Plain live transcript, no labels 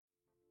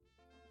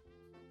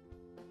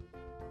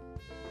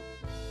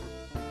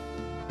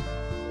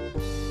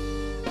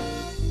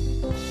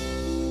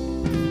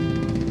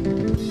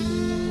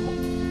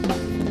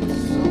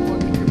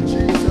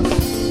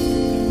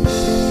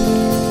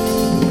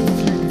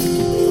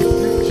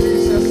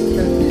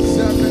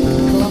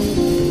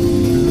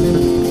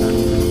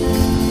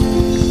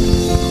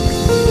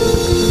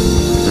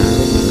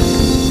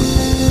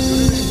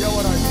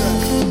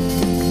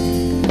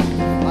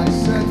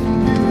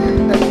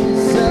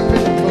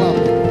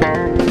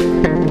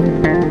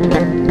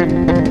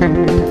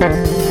Give him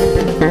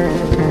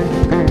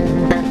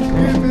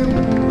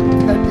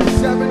a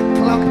deserving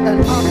clap and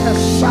a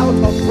shout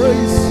of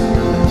praise.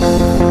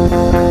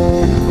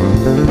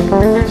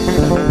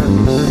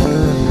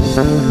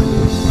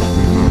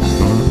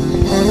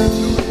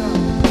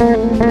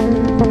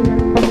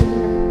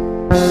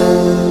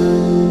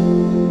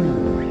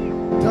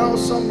 Tell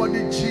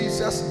somebody,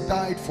 Jesus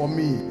died for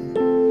me.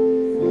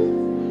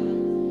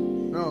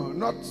 No,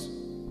 not,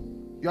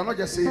 you are not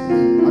just saying me.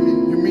 I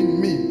mean, you mean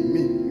me,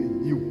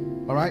 you.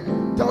 All right?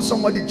 Tell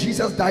somebody,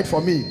 Jesus died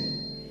for me.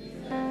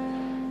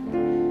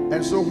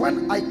 And so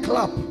when I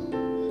clap,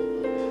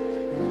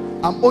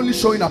 I'm only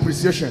showing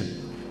appreciation.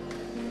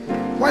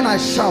 When I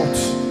shout,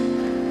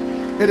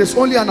 it is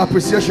only an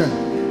appreciation.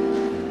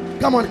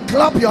 Come on,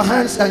 clap your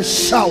hands and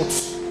shout.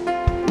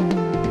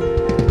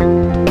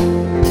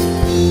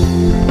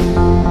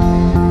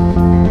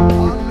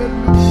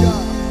 Hallelujah.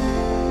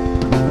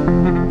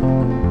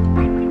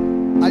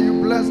 Are you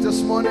blessed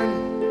this morning?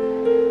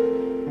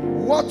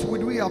 What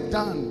would we have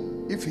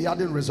done if he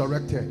hadn't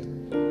resurrected?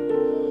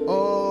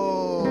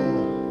 Oh,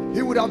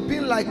 he would have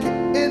been like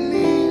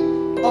any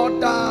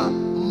other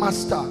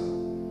master.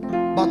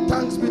 But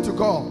thanks be to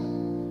God,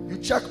 you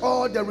check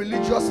all the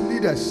religious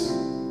leaders,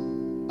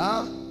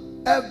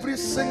 every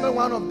single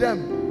one of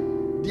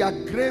them, their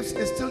graves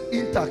is still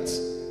intact,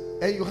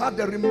 and you have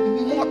the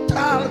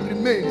mortal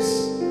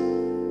remains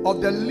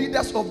of the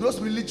leaders of those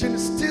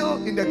religions still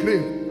in the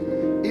grave.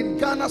 In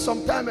Ghana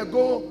some time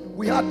ago,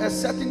 we had a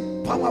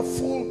certain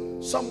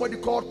powerful somebody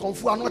called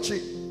Konfu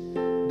Anoche.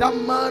 That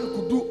man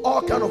could do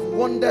all kind of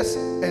wonders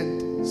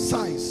and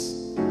signs,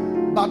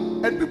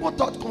 and people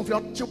thought Konfu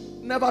Anoche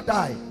would never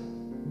die.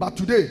 But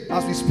today,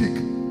 as we speak,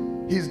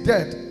 he's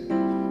dead.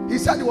 He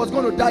said he was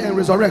going to die and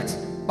resurrect,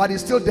 but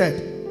he's still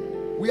dead.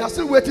 We are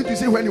still waiting to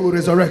see when he will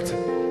resurrect.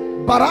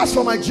 But as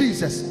for my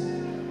Jesus,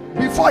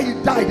 before he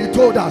died, he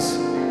told us,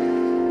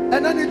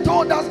 and then he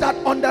told us that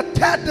on the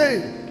third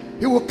day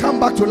he will come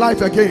back to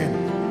life again.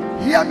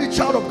 Hear me,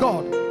 child of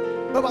God.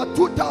 Over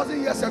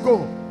 2,000 years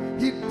ago,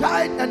 he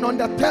died, and on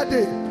the third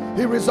day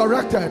he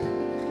resurrected.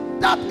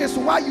 That is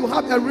why you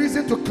have a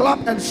reason to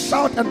clap and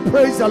shout and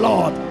praise the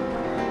Lord.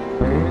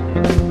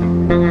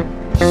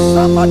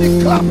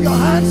 Somebody clap your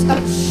hands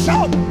and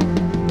shout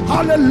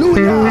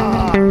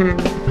hallelujah.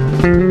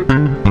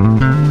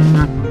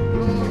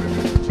 Glory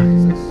to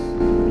Jesus.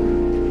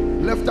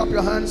 Lift up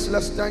your hands.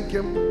 Let's thank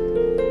him.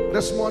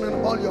 This morning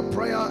all your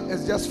prayer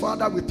is just,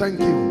 Father, we thank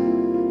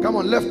you. Come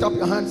on, lift up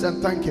your hands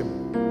and thank him.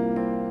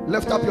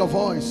 Lift up your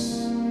voice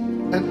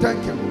and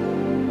thank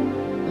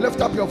him.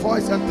 Lift up your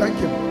voice and thank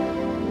him.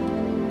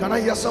 Can I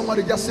hear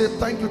somebody just say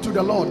thank you to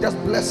the Lord? Just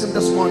bless him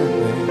this morning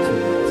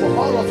for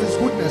all of his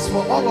goodness,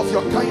 for all of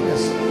your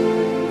kindness,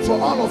 for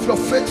all of your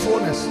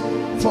faithfulness,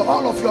 for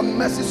all of your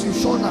mercies you've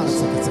shown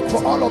us,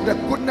 for all of the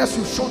goodness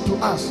you've shown to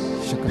us.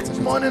 This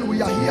morning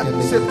we are here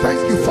to say thank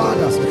you,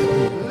 Father.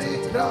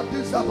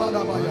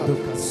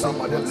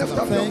 Somebody lift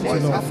up your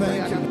voice and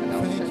thank him.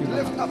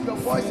 Lift up your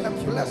voice and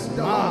bless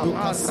the Lord. Oh,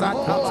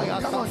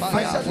 come on. I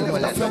said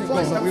lift up your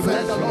voice and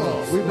bless the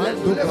Lord.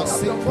 Lift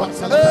up your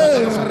voice and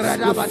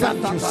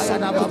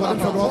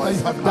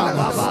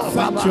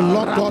thank you,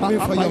 Lord God,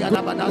 for your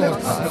goodness.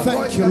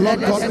 Thank you, Lord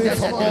God,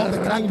 for all the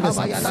kindness.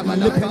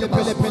 Lord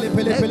God,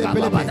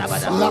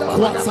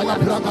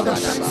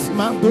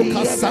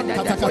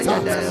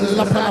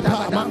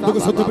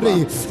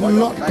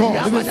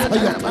 for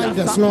your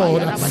kindness,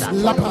 Lord.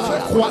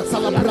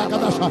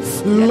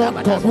 Lord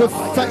God, we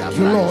thank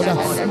you, Lord.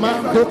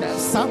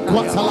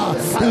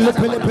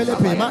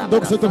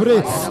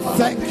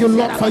 Thank you,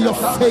 Lord, for your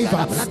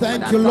favor.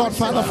 Thank you, Lord,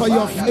 Father, for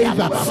your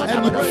favor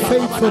and your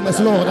faithfulness,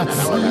 Lord.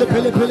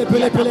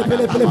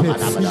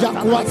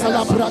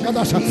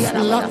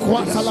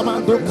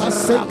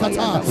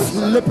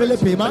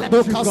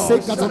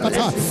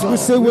 We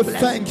say we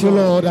thank you,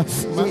 Lord.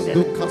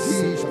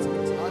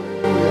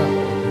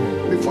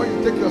 Before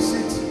you take your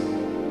seat,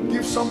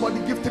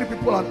 give 3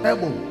 people an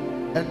elbow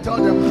and tell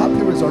them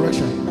happy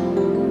resurrection.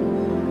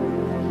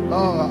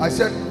 I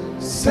said,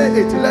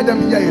 say it, let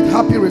them hear it.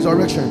 Happy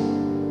resurrection.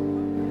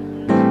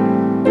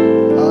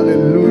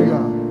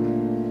 Hallelujah.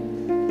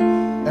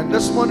 And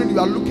this morning you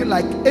are looking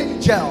like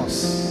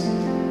angels.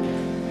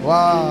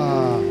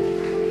 Wow.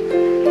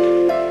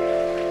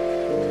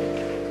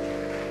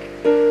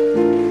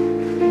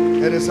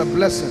 It is a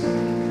blessing.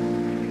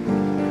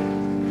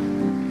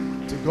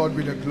 To God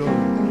be the glory.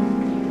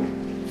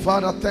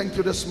 Father, thank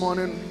you this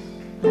morning.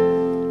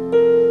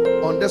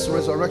 On this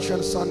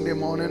Resurrection Sunday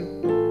morning,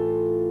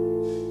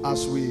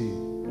 as we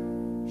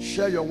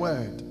share your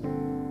word,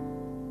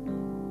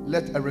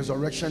 let a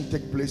resurrection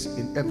take place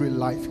in every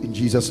life in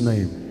Jesus'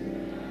 name.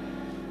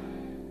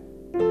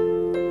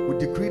 We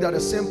decree that the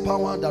same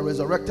power that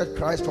resurrected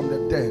Christ from the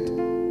dead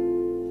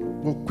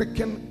will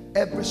quicken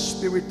every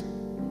spirit,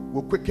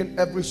 will quicken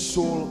every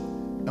soul,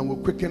 and will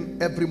quicken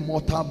every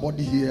mortal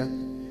body here.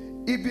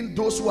 Even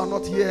those who are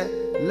not here,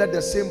 let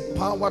the same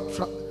power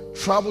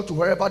travel to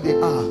wherever they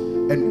are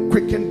and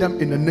quicken them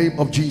in the name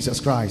of Jesus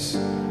Christ.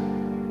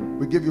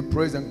 We give you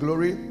praise and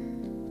glory.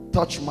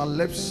 Touch my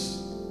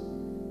lips,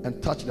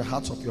 and touch the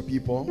hearts of your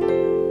people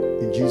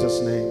in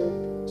Jesus'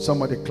 name.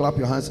 Somebody clap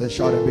your hands and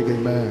shout a big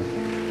amen.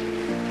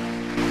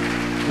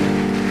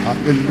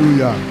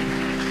 Hallelujah.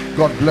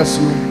 God bless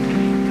you.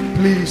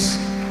 Please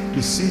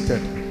be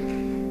seated.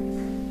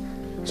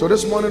 So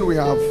this morning we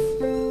have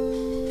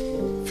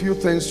few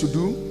things to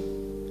do.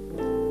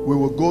 We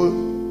will go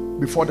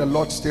before the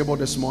Lord's table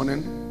this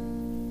morning,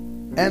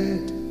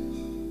 and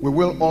we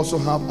will also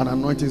have an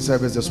anointing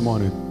service this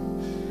morning.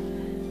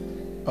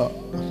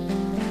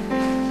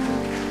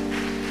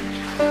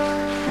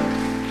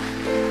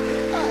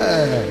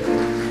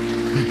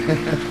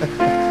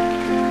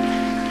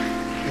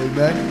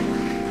 Amen.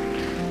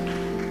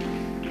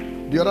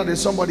 The other day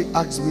somebody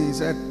asked me, he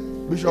said,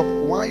 Bishop,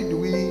 why do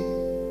we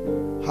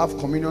have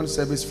communion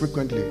service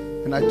frequently?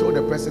 And I told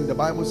the person, the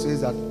Bible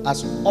says that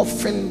as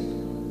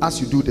often as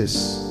you do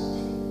this.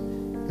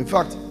 In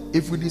fact,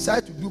 if we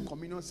decide to do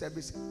communion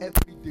service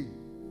every day,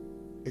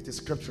 it is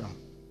scriptural,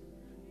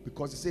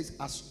 because it says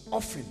as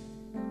often,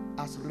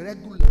 as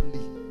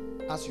regularly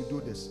as you do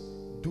this,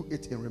 do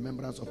it in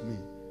remembrance of me.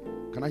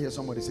 Can I hear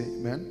somebody say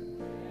amen?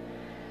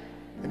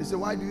 And he said,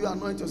 why do you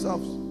anoint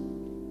yourselves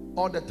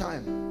all the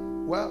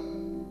time? Well,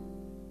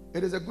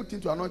 it is a good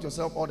thing to anoint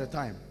yourself all the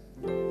time.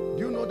 Do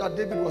you know that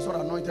David was not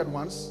anointed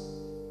once?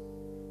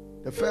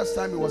 The first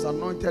time he was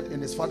anointed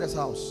in his father's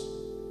house.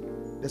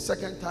 The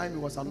second time he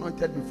was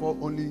anointed before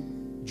only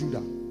Judah.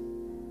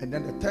 And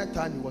then the third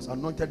time he was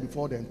anointed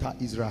before the entire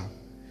Israel.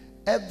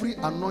 Every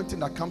anointing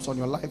that comes on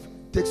your life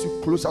takes you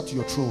closer to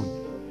your throne.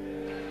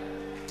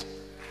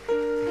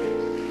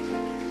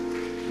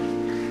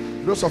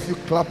 Those of you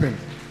clapping,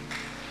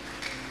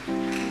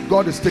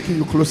 God is taking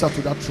you closer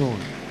to that throne.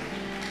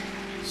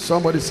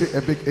 Somebody say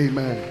a big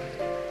amen.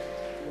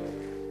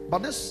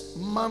 But this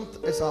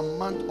month is a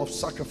month of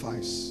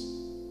sacrifice.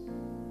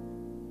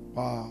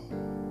 Wow.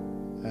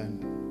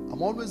 And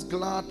I'm always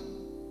glad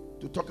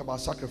to talk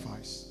about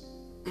sacrifice.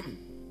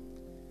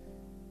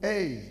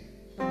 Hey,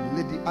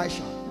 Lady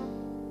Aisha,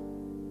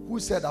 who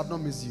said I've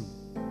not missed you?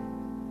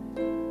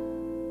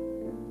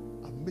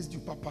 I've missed you,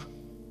 Papa.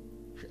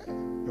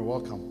 You're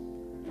welcome.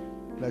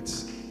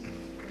 Let's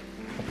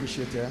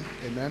appreciate her.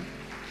 Amen.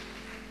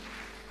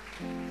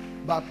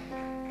 But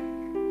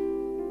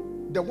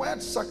the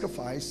word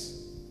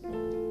sacrifice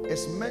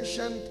is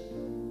mentioned,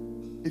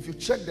 if you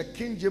check the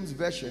King James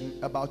Version,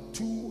 about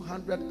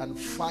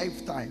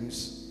 205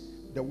 times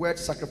the word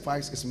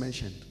sacrifice is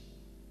mentioned.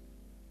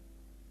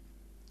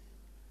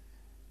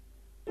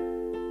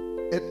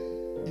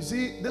 You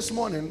see, this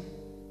morning,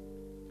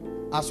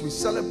 as we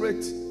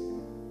celebrate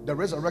the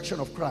resurrection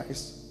of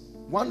Christ,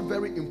 one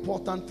very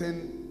important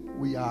thing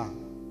we are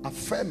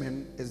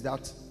affirming is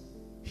that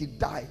he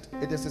died.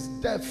 It is his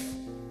death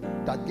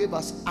that gave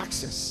us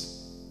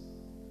access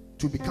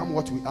to become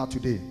what we are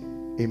today.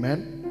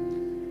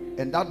 Amen.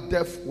 And that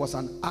death was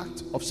an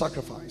act of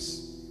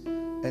sacrifice.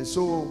 And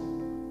so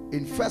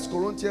in 1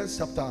 Corinthians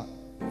chapter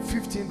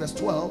 15 verse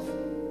 12,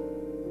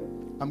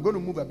 I'm going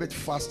to move a bit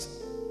fast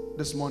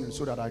this morning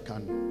so that I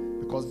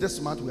can, because this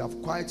month we have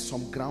quite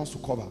some grounds to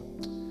cover.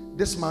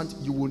 This month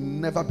you will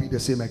never be the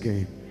same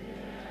again.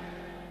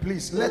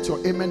 Please let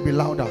your amen be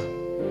louder.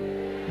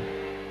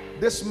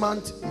 This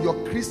month your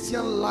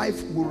Christian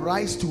life will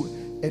rise to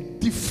a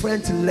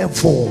different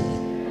level.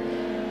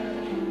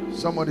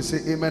 Somebody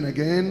say amen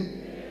again.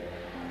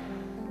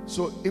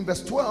 So in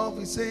verse 12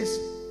 it says,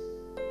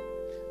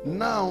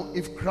 now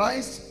if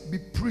Christ be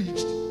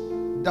preached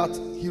that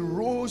he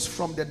rose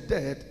from the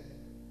dead,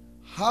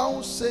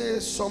 how say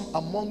some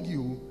among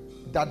you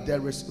that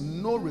there is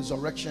no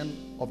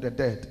resurrection of the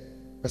dead?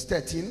 Verse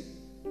 13.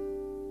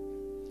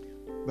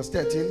 Verse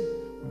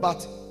 13.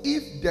 But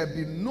if there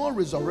be no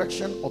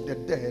resurrection of the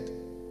dead,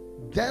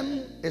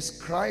 then is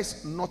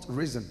Christ not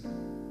risen?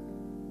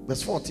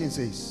 Verse 14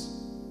 says,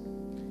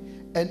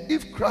 and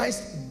if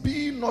Christ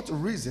be not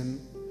risen,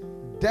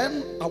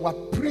 then our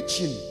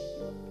preaching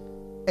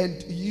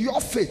and your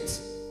faith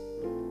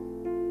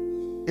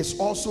is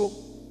also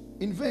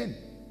in vain.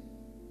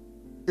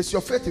 Is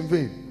your faith in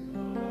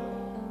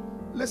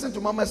vain? Listen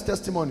to Mama's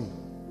testimony.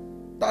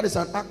 That is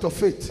an act of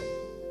faith.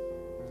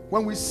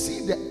 When we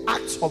see the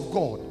acts of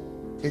God,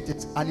 it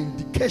is an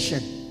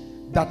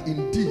indication that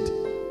indeed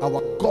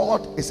our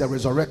God is a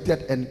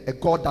resurrected and a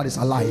God that is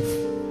alive.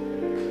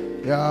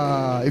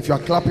 Yeah, if you are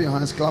clapping your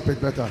hands, clap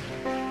it better.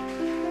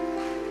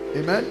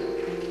 Amen.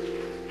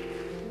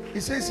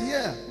 It says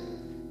here,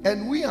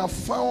 and we are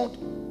found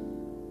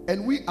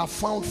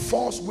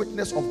false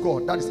witness of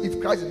God. That is,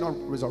 if Christ did not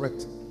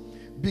resurrect,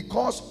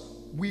 because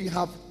we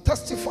have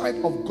testified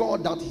of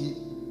God that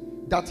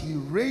he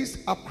raised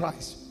up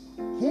Christ,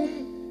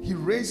 whom he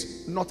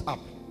raised not up.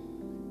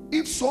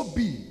 If so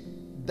be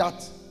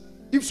that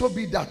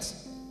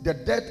the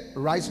dead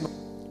rise not.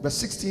 Verse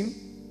 16.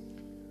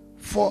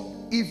 For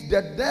if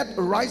the dead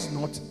rise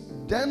not,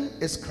 then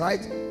is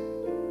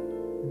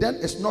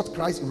not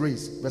Christ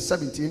raised. Verse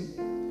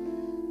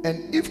 17.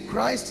 And if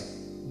Christ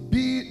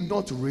be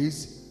not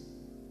raised,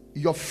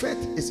 your faith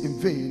is in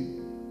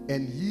vain,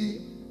 and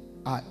ye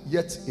are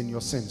yet in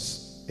your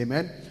sins.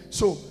 Amen.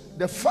 So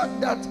the fact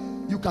that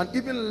you can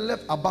even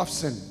live above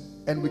sin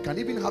and we can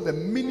even have a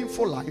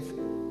meaningful life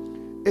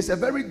is a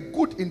very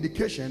good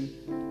indication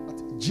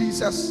that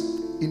Jesus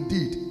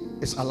indeed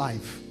is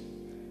alive.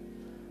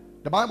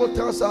 The Bible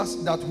tells us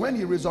that when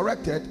he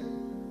resurrected,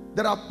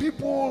 there are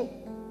people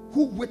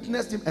who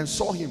witnessed him and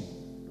saw him.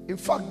 In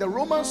fact, the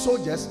Roman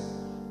soldiers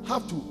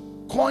have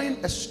to coin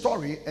a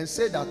story and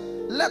say that,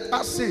 let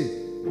us say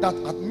that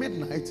at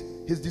midnight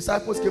his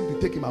disciples came to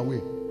take him away.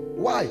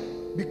 Why?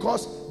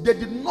 Because they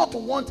did not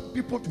want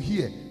people to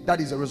hear that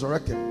he's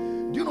resurrected.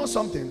 Do you know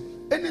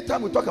something?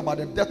 Anytime we talk about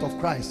the death of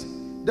Christ,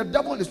 the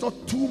devil is not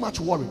too much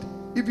worried,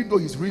 even though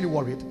he's really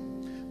worried.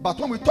 But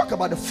when we talk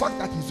about the fact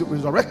that he's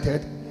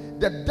resurrected,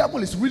 the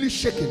devil is really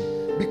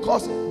shaken,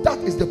 because that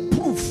is the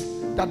proof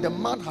that the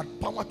man had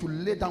power to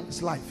lay down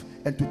his life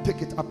and to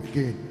take it up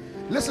again.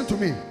 Listen to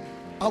me.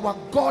 Our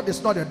God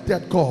is not a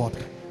dead God.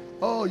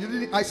 Oh, you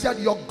didn't. I said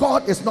your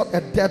God is not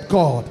a dead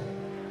God.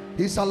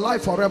 He's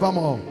alive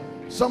forevermore.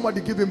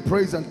 Somebody give him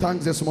praise and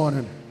thanks this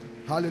morning.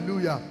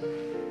 Hallelujah.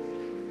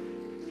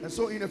 And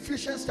so in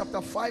Ephesians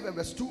chapter 5 and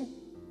verse 2,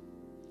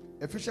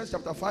 Ephesians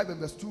chapter 5 and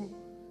verse 2,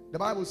 the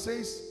Bible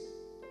says,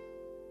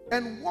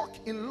 and walk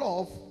in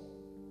love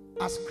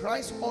as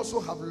Christ also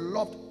have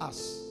loved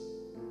us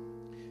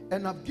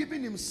and have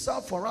given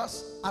himself for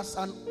us as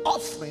an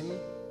offering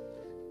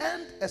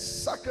and a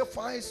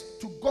sacrifice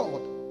to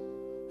God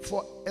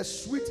for a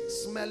sweet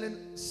smelling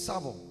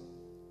savour.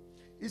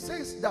 He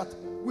says that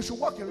we should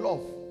walk in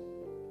love.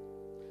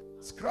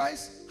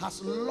 Christ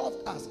has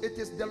loved us. It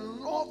is the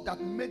love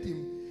that made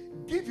him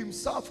give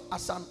himself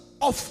as an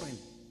offering.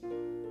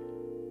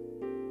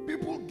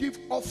 People give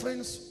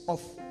offerings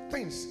of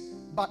things,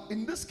 but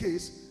in this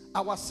case,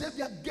 our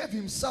Savior gave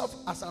himself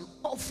as an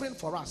offering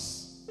for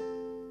us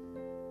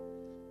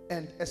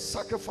and a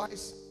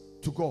sacrifice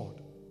to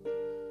God.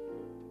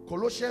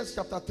 Colossians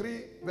chapter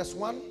 3 verse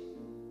 1.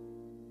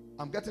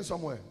 I'm getting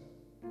somewhere.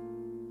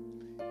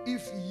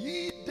 If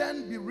ye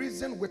then be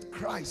risen with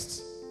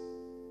Christ,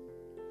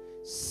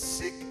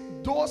 seek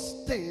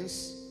those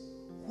things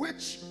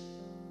which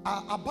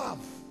are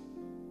above,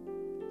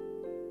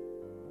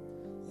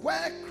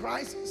 where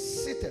Christ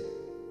sitteth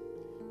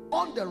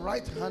on the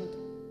right hand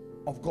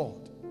of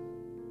God.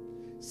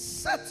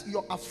 Set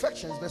your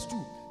affections, verse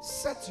 2,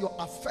 set your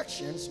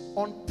affections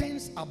on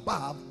things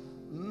above,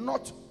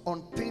 not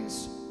on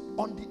things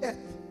on the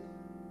earth.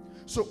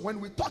 So when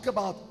we talk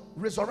about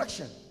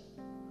resurrection,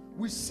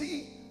 we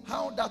see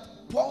how that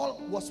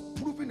Paul was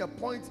proving a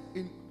point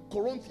in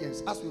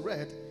Corinthians, as we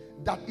read,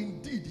 that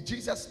indeed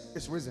Jesus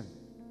is risen.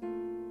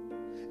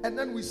 And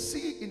then we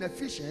see in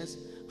Ephesians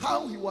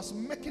how he was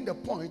making the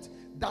point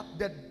that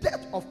the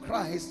death of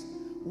Christ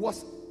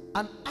was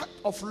an act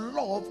of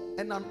love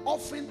and an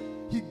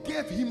offering. He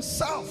gave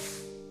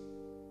himself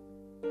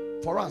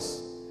for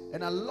us.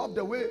 And I love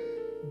the way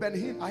Ben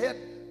Hinn, I heard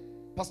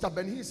Pastor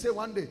Ben Hinn say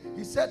one day,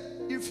 he said,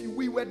 if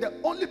we were the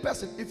only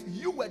person, if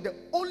you were the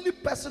only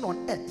person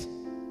on earth,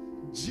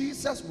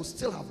 Jesus would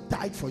still have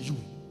died for you.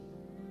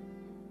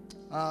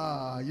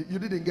 You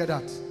didn't get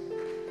that.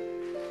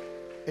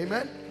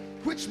 Amen.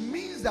 Which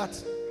means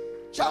that,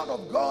 child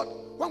of God,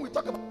 when we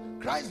talk about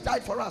Christ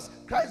died for us,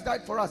 Christ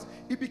died for us,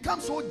 it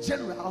becomes so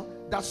general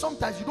that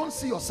sometimes you don't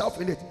see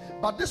yourself in it.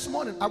 But this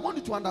morning, I want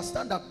you to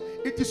understand that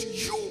it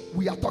is you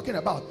we are talking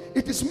about.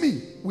 It is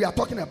me we are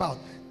talking about.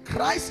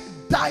 Christ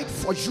died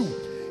for you.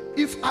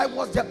 If I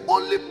was the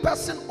only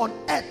person on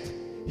earth,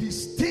 he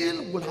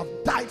still would have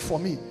died for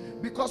me.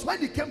 Because when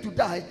he came to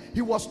die,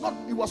 he was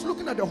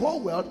looking at the whole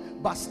world,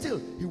 but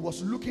still he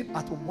was looking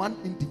at one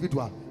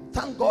individual.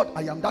 Thank God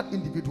I am that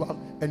individual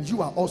and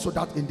you are also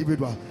that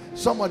individual.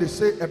 Somebody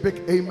say a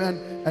big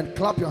amen and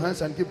clap your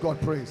hands and give God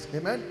praise.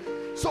 Amen.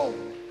 So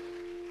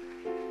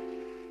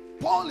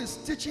Paul is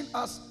teaching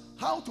us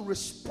how to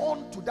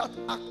respond to that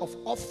act of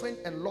offering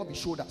and love he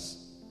showed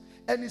us.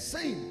 And he's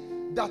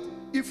saying that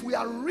if we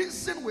are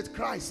risen with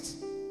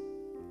Christ,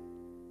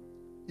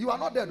 you are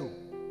not dead though.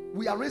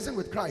 We are risen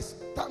with Christ.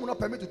 Time will not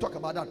permit to talk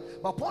about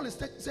that. But Paul is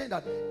saying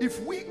that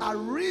if we are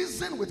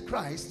risen with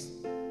Christ,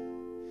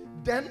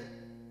 then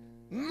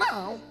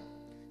now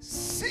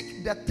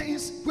seek the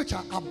things which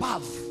are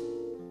above.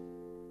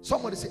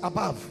 Somebody say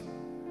above.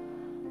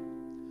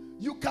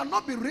 You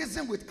cannot be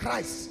risen with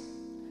Christ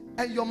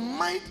and your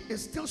mind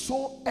is still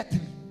so earthly.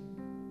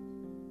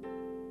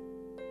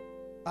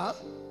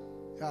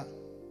 Yeah.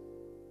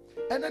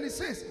 And then he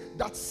says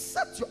that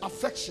set your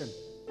affection,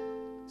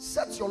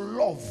 set your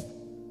love,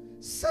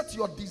 set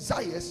your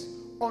desires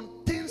on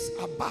things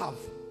above,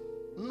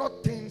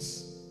 not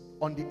things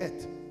on the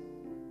earth.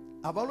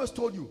 I've always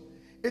told you,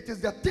 it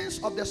is the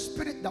things of the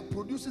spirit that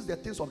produces the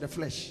things of the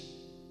flesh.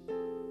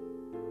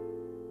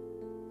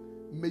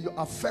 May your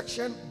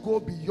affection go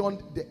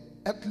beyond the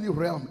earthly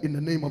realm in the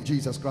name of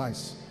Jesus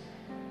Christ.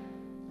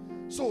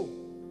 So,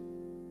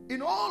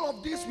 in all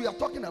of this we are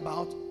talking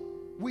about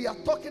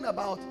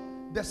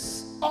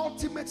the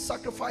ultimate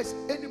sacrifice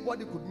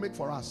anybody could make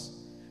for us.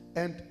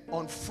 And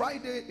on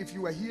Friday, if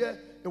you were here,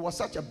 it was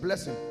such a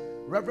blessing.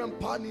 Reverend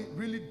Pani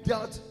really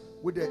dealt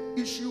with the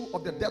issue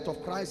of the death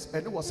of Christ,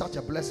 and it was such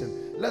a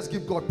blessing. Let's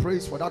give God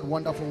praise for that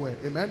wonderful word.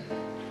 Amen.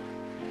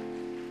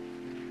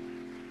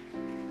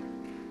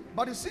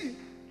 But you see,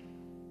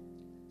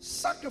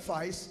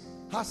 sacrifice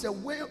has a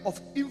way of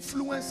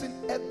influencing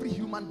every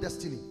human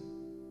destiny.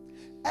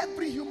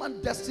 Every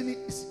human destiny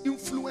is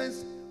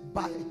influenced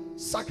by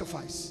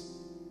sacrifice.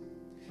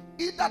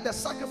 Either the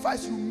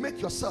sacrifice you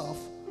make yourself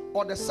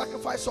or the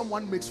sacrifice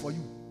someone makes for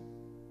you.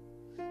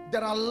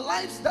 There are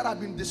lives that have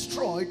been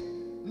destroyed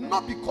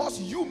not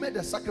because you made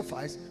a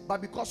sacrifice,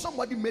 but because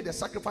somebody made a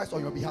sacrifice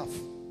on your behalf.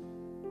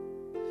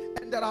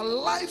 And there are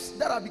lives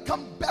that have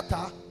become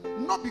better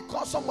not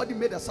because somebody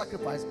made a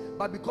sacrifice,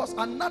 but because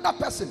another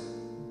person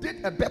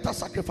did a better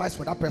sacrifice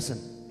for that person.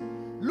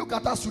 Look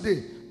at us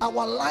today.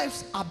 Our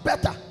lives are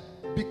better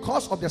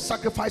because of the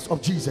sacrifice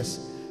of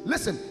Jesus.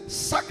 Listen,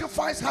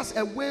 sacrifice has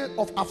a way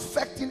of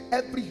affecting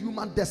every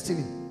human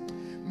destiny.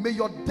 May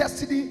your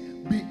destiny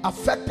be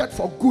affected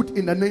for good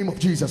in the name of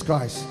Jesus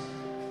Christ.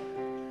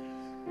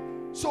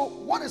 So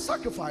what is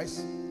sacrifice?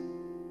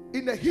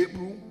 In the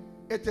Hebrew,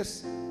 it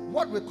is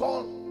what we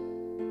call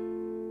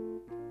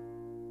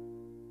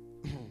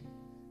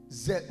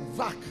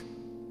Zevach.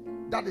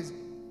 That is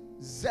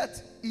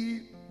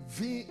Z-E-V-A-C-H.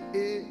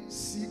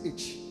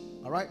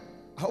 All right,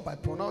 I hope I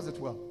pronounce it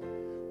well.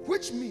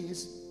 Which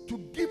means to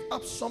give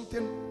up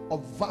something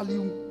of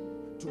value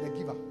to the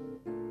giver.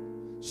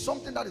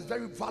 Something that is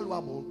very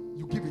valuable,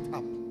 you give it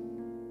up.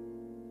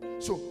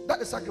 So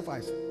that is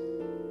sacrifice.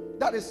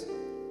 That is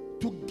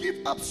to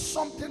give up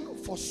something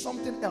for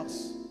something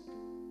else.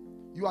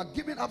 You are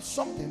giving up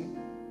something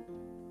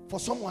for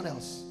someone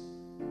else.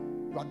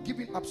 You are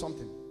giving up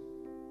something.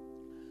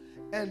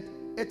 And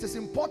it is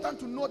important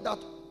to know that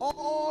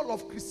all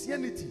of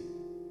Christianity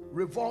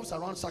revolves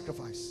around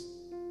sacrifice.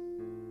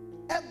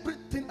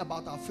 Everything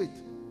about our faith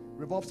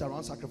revolves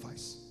around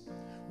sacrifice.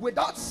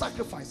 Without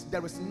sacrifice,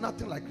 there is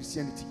nothing like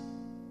Christianity.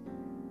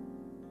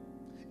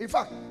 In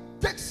fact,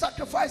 take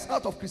sacrifice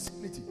out of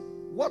Christianity,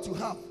 what you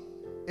have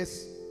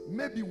is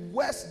maybe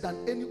worse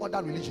than any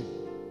other religion.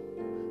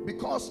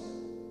 Because,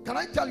 can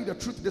I tell you the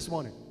truth this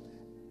morning?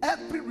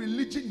 Every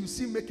religion you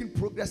see making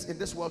progress in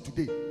this world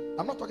today,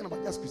 I'm not talking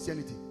about just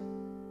Christianity,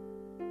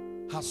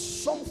 has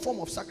some form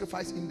of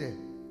sacrifice in there.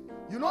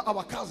 You know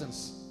our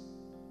cousins?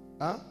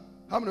 Huh?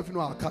 How many of you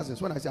know our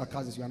cousins? When I say our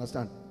cousins, you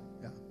understand?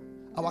 Yeah.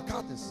 Our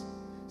cousins.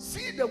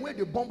 See the way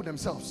they bomb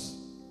themselves.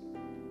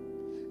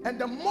 And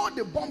the more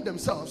they bomb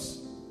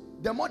themselves,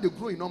 the more they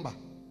grow in number.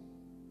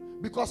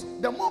 Because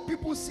the more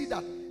people see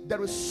that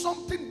there is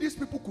something these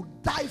people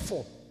could die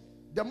for,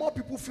 the more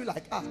people feel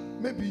like,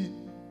 maybe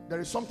there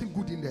is something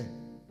good in there.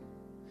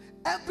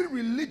 Every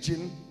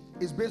religion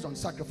is based on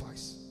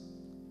sacrifice.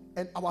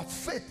 And our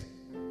faith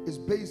is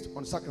based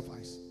on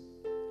sacrifice.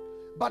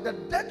 But the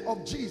death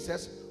of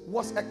Jesus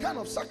was a kind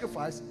of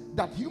sacrifice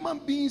that human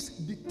beings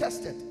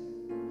detested.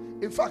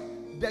 In fact,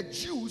 the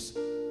Jews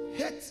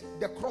hate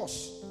the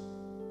cross.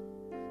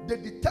 They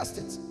detest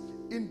it.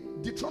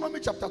 In Deuteronomy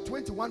chapter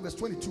 21 verse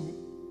 22,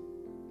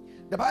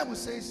 the Bible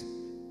says,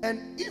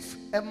 and if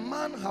a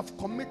man have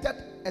committed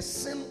a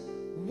sin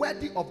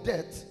worthy of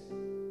death,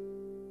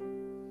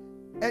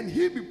 and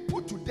he be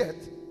put to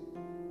death,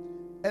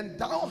 and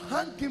thou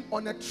hang him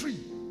on a tree,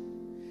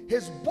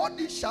 his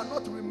body shall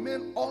not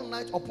remain all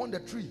night upon the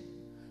tree,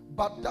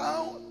 but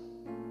thou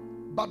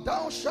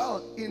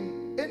shalt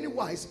in any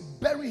wise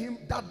bury him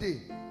that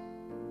day.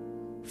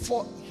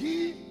 For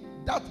he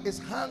that is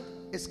hanged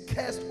is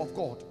cursed of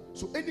God.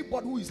 So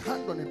anybody who is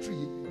hanged on a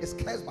tree is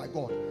cursed by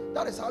God.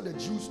 That is how the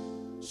Jews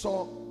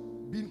saw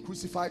being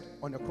crucified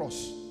on the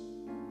cross.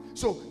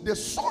 So they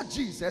saw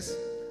Jesus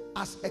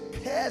as a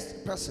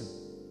cursed person.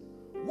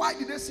 Why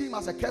did they see him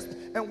as a cursed?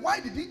 And why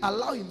did he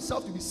allow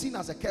himself to be seen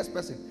as a cursed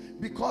person?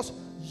 Because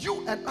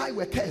you and I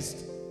were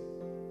cursed.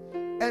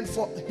 And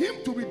for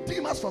him to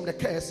redeem us from the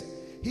curse,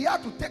 he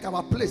had to take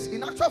our place.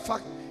 In actual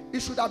fact,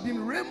 it should have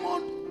been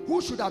Raymond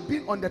who should have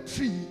been on the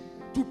tree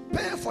to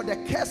pay for the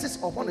curses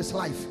upon his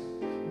life.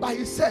 But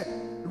he said,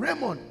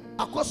 Raymond,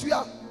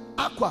 Akosua,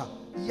 Aqua,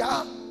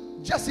 Ya,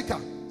 Jessica,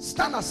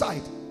 stand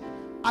aside.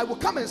 I will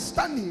come and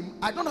stand him.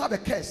 I don't have a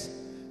curse.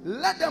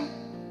 Let them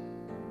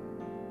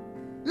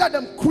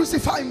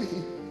crucify me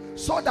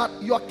so that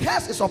your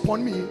curse is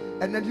upon me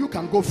and then you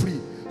can go free.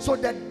 So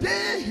the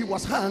day he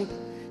was hanged,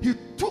 he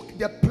took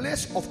the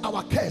place of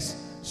our curse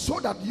so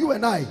that you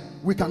and I,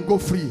 we can go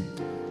free.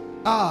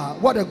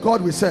 What a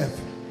God we serve.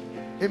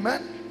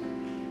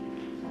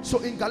 Amen. So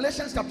in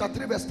Galatians chapter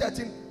 3 verse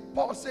 13,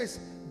 Paul says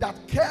that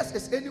cursed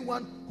is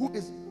anyone who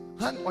is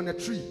hanged on a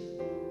tree.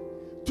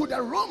 To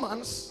the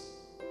Romans,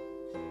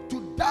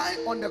 to die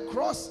on the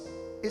cross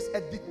is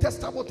a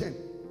detestable thing.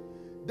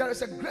 There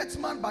is a great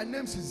man by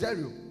name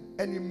Caesarea,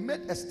 and he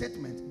made a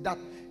statement that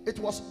it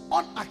was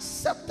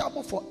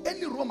unacceptable for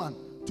any Roman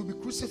to be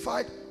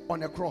crucified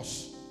on a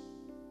cross.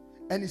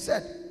 And he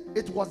said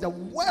it was the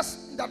worst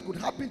thing that could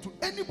happen to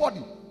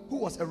anybody who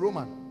was a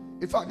Roman.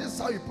 In fact, this is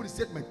how he put his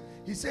statement.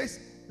 He says,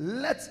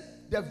 let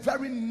the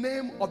very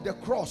name of the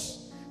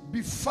cross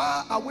be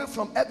far away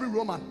from every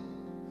Roman,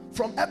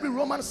 from every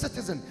Roman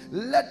citizen.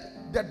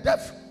 Let the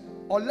death,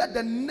 or let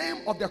the name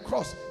of the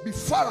cross be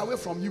far away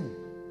from you,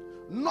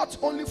 not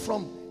only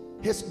from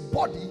his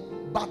body,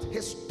 but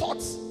his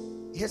thoughts,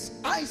 his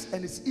eyes,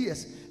 and his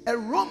ears. A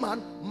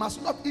Roman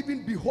must not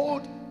even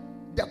behold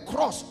the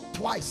cross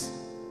twice.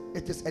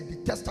 It is a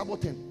detestable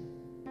thing.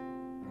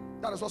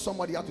 That is what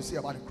somebody had to say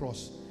about the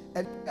cross.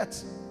 And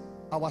yet,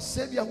 our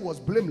Savior, who was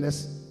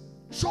blameless,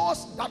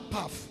 chose that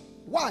path.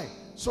 Why?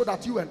 So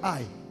that you and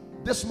I,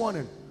 this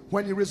morning,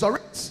 when he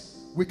resurrects,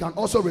 we can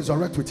also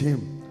resurrect with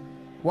him.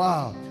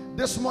 Wow.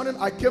 This morning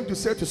I came to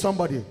say to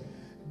somebody,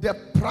 the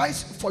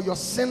price for your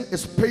sin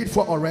is paid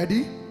for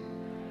already.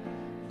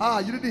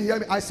 You didn't hear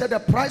me. I said the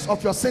price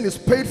of your sin is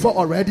paid for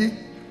already.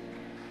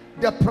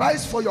 The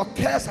price for your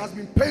curse has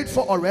been paid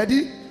for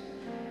already.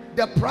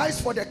 The price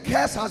for the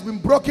curse has been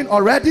broken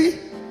already.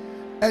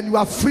 And you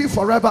are free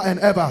forever and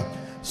ever.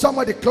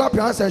 Somebody clap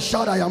your hands and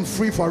shout, I am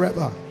free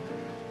forever.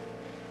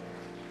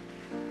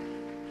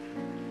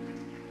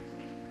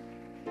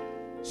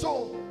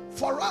 So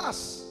for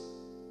us,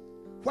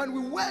 when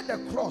we wear the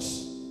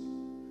cross,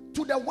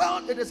 to the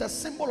world it is a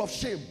symbol of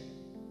shame,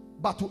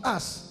 but to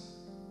us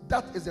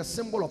that is a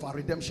symbol of our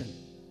redemption.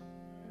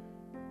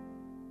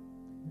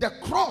 The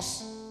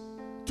cross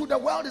to the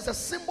world is a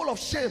symbol of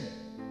shame,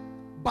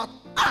 but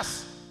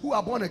us who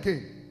are born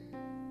again,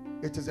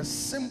 it is a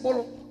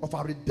symbol of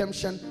our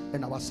redemption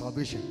and our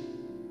salvation.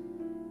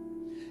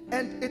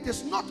 And it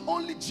is not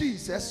only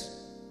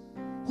Jesus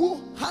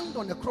who hung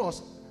on the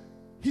cross.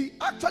 He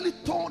actually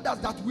told us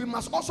that we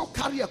must also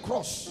carry a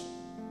cross,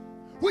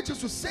 which is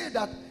to say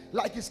that,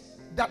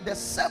 that the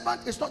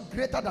servant is not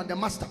greater than the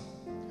master.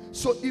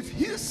 So if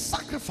he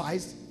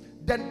sacrificed,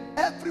 then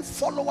every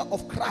follower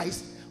of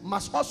Christ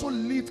must also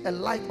live a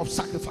life of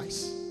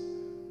sacrifice.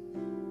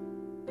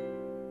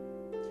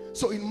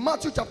 So in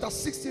Matthew chapter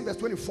 16 verse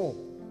 24,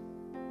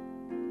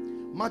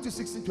 Matthew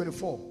 16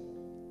 24,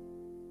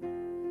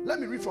 let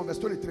me read from verse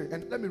 23,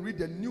 and let me read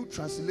the New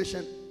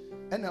Translation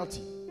NLT.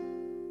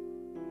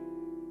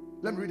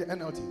 Let me read the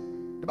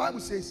NLT. The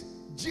Bible says,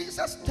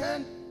 Jesus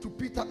turned to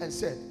Peter and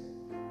said,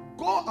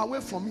 go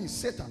away from me,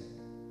 Satan.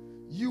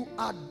 You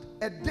are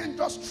a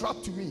dangerous trap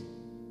to me.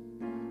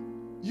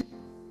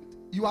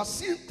 You are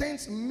seeing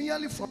things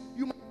merely from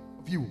human point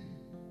of view.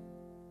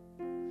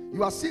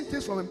 You are seeing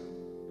things from a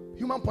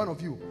human point of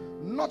view,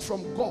 not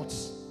from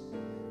God's.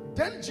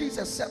 Then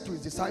Jesus said to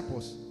his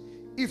disciples,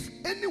 if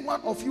any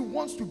one of you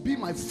wants to be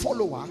my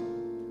follower,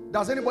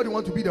 does anybody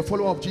want to be the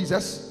follower of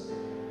Jesus?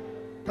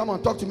 Come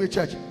on, talk to me,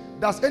 church.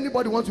 Does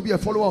anybody want to be a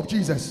follower of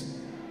Jesus?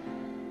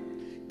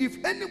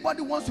 If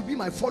anybody wants to be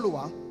my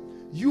follower,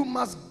 you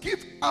must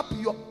give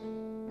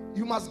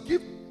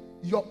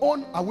your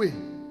own away.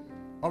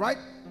 All right?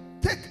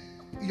 Take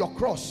your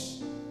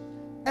cross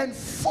and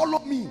follow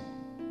me.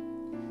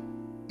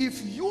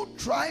 If you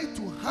try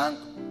to hang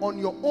on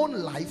your own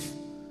life,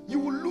 you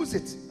will lose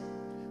it.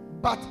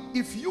 But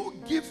if you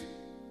give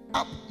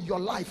up your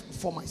life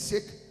for my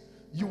sake,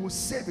 you will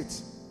save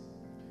it.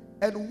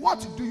 And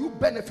what do you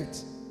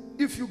benefit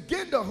if you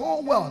gain the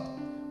whole world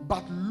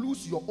but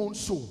lose your own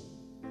soul?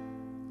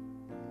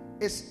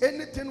 Is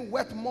anything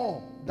worth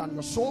more than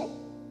your soul?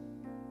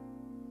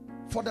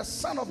 For the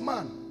Son of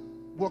Man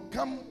will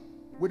come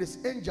with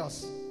his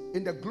angels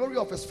in the glory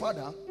of his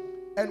Father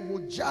and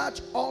will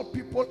judge all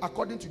people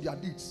according to their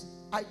deeds.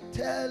 I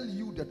tell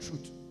you the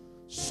truth,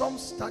 some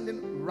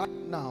standing right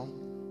now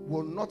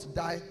will not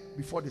die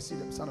before they see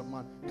the Son of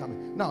Man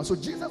coming. Now, so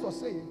Jesus was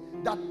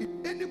saying that if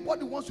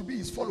anybody wants to be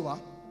his follower,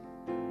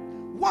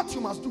 what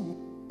you must do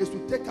is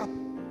to take up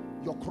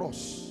your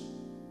cross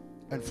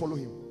and follow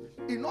him.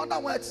 In other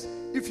words,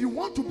 if you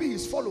want to be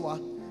his follower,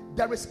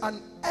 there is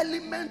an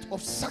element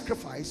of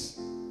sacrifice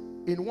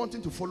in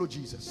wanting to follow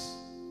Jesus.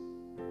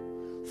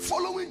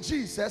 Following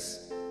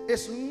Jesus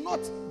is not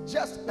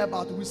just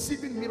about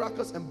receiving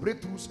miracles and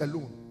breakthroughs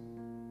alone.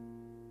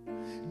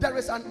 There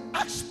is an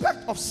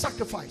aspect of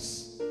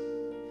sacrifice.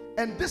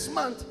 And this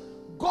month,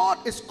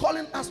 God is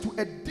calling us to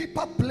a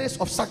deeper place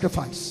of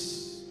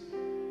sacrifice.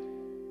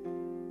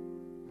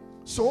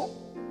 So,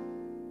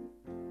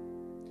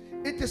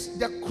 it is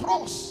the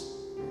cross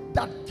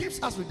that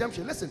gives us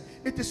redemption. Listen,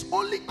 it is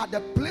only at the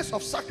place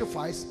of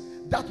sacrifice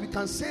that we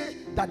can say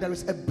that there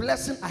is a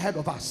blessing ahead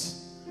of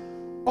us.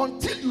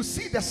 Until you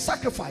see the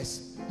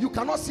sacrifice, you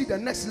cannot see the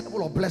next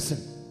level of blessing.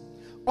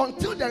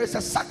 Until there is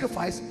a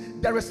sacrifice,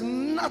 there is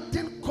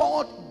nothing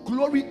called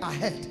glory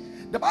ahead.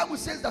 The Bible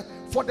says that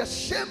for the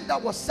shame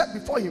that was set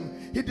before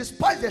him, he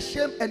despised the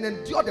shame and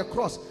endured the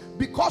cross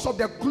because of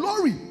the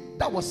glory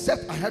that was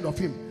set ahead of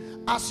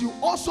him. As you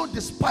also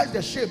despise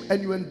the shame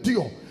and you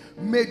endure,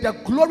 may the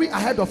glory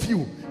ahead of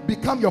you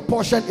become your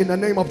portion in the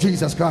name of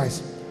Jesus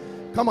Christ.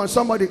 Come on,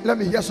 somebody, let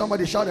me hear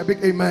somebody shout a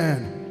big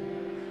amen.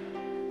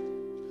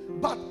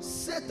 But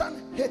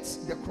Satan hates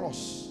the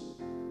cross.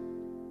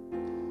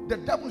 The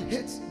devil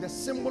hates the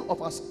symbol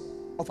of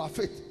our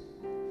faith.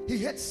 He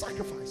hates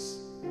sacrifice.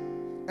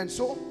 And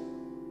so,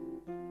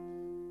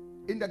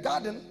 in the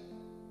garden,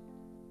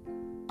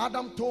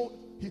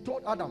 he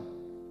told Adam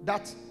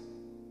that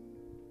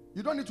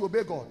you don't need to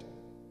obey God.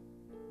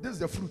 This is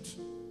the fruit.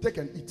 Take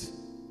and eat.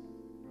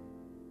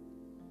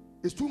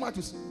 It's too much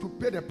to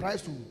pay the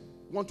price to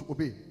want to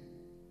obey.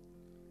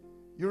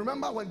 You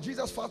remember when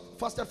Jesus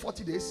fasted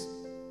 40 days?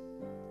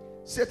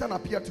 Satan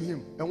appeared to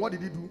him. And what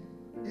did he do?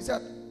 He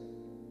said,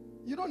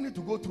 you don't need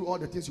to go through all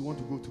the things you want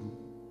to go through.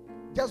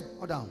 Just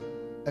bow down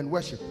and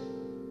worship.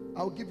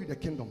 I'll give you the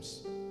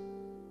kingdoms.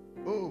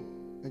 Oh,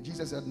 and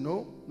Jesus said,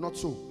 no, not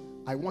so.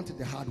 I want it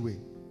the hard way.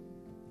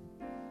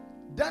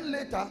 Then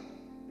later,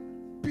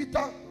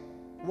 Peter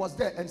was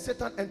there and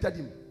Satan entered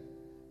him.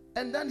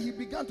 And then he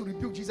began to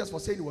rebuke Jesus for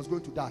saying he was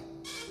going to die.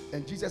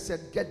 And Jesus said,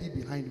 get thee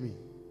behind me.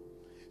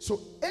 So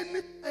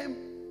anytime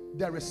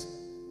there is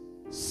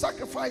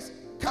sacrifice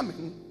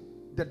coming,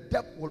 the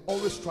devil will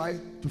always try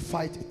to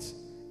fight it.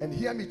 And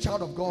hear me,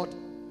 child of God,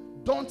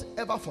 don't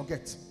ever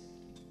forget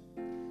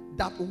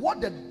that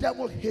what the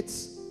devil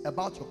hates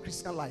about your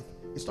Christian life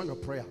is not your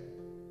prayer.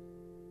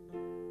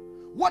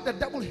 What the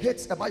devil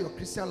hates about your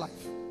Christian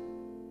life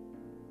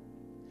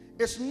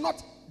is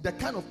not the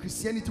kind of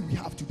Christianity we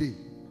have today.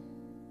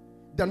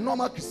 The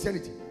normal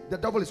Christianity, the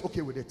devil is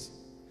okay with it.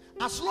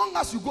 As long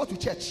as you go to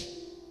church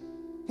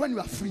when you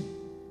are free,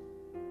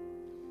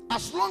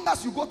 as long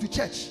as you go to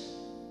church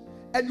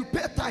and you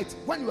pay tithe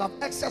when you have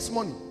excess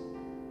money,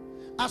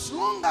 as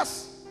long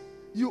as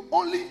you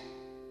only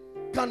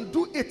can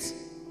do it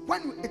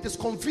when it is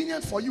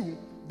convenient for you,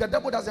 the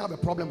devil doesn't have a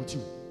problem with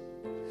you.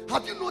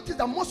 Have you noticed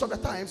that most of the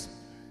times,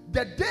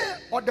 the day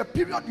or the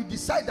period you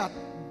decide that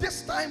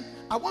this time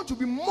I want to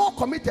be more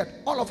committed,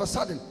 all of a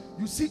sudden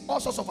you see all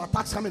sorts of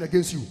attacks coming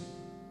against you?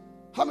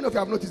 How many of you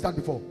have noticed that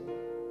before?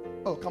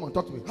 Oh, come on,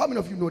 talk to me. How many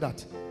of you know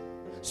that?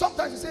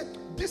 Sometimes you say,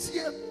 this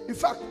year, in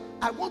fact,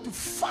 I want to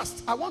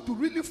fast. I want to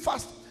really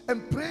fast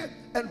and pray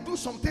and do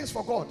some things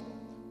for God.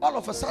 All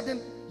of a sudden,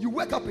 you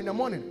wake up in the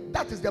morning.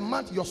 That is the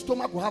month your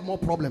stomach will have more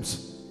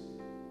problems.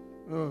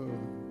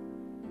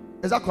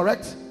 Is that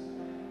correct?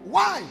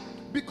 Why?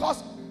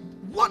 Because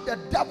what the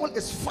devil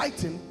is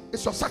fighting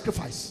is your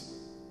sacrifice.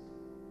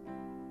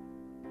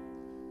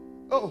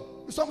 Oh,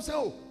 some say,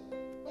 oh,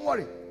 don't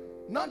worry.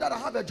 Now that I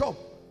have a job,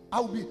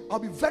 I'll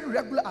be very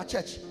regular at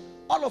church.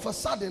 All of a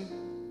sudden,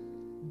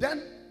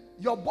 then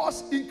your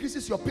boss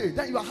increases your pay.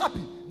 Then you are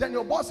happy. Then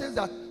your boss says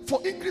that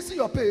for increasing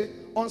your pay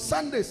on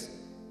Sundays,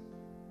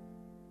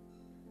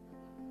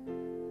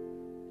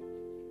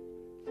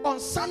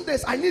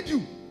 I need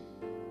you.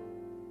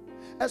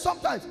 And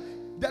sometimes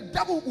the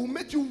devil will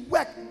make you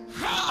work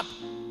hard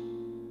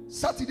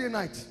Saturday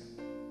night.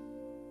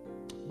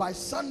 By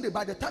Sunday,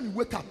 by the time you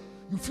wake up,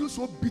 you feel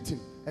so beaten.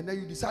 And then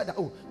you decide that,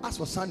 oh, as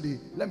for Sunday,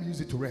 let me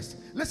use it to rest.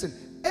 Listen,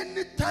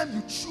 anytime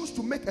you choose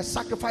to make a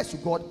sacrifice to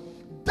God,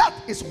 that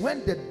is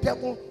when the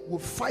devil will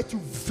fight you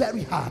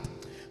very hard.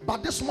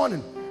 But this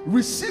morning,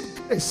 receive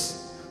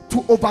grace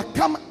to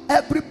overcome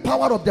every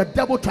power of the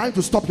devil trying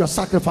to stop your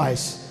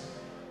sacrifice.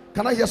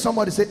 Can I hear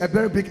somebody say a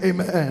very big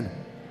amen?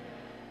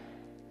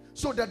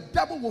 So the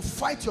devil will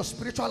fight your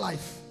spiritual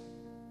life.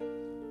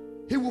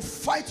 He will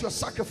fight your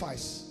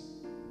sacrifice.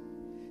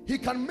 He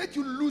can make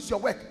you lose your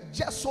work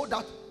just so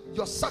that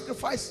your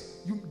sacrifice,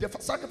 the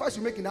sacrifice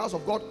you make in the house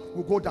of God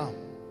will go down.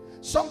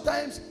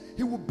 Sometimes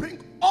he will bring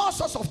all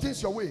sorts of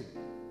things your way,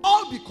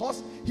 all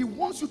because he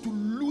wants you to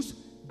lose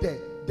the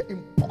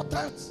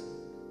importance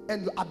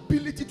and your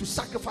ability to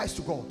sacrifice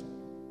to God.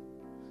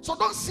 So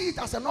don't see it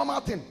as a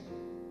normal thing.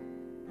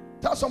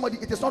 Tell somebody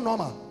it is not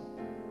normal.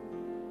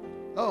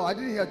 Oh, I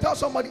didn't hear. Tell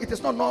somebody it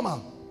is not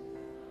normal.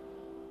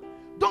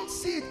 Don't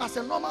see it as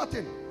a normal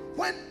thing.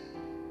 When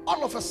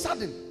all of a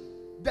sudden,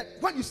 that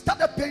when you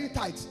started paying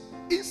tithes,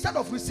 instead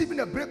of receiving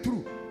a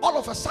breakthrough, all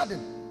of a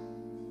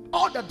sudden,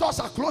 all the doors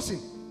are closing.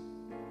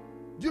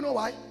 Do you know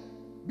why?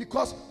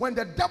 Because when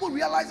the devil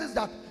realizes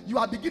that you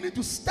are beginning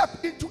to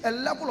step into a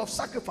level of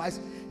sacrifice,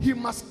 he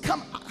must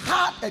come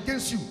hard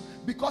against you.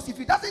 Because if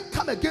he doesn't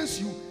come against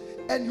you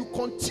and you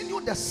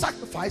continue the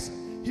sacrifice,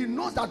 he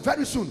knows that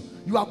very soon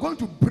you are going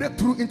to break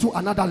through into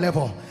another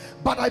level.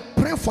 But I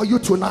pray for you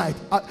tonight.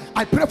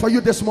 I pray for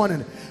you this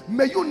morning.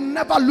 May you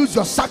never lose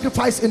your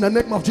sacrifice in the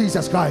name of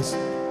Jesus Christ.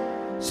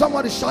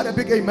 Somebody shout a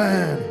big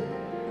amen.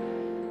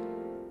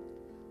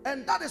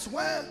 And that is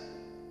where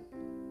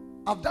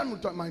I've done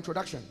with my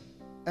introduction.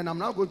 And I'm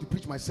now going to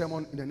preach my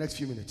sermon in the next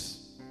few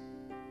minutes.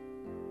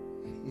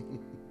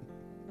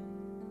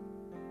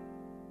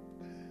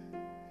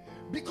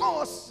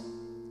 Because,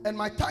 and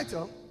my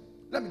title,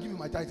 let me give you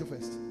my title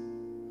first.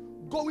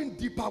 Going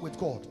deeper with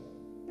God.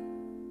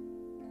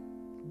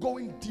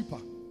 Going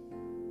deeper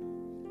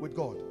with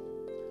God.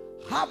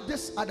 Have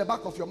this at the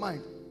back of your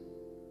mind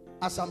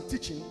as I'm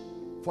teaching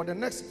for the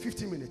next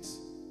 15 minutes.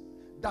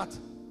 That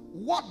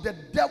what the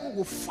devil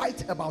will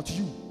fight about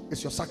you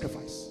is your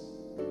sacrifice.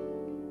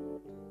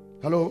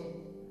 Hello?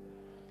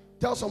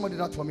 Tell somebody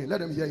that for me. Let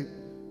them hear you.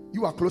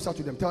 You are closer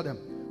to them. Tell them.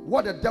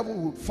 What the devil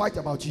will fight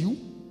about you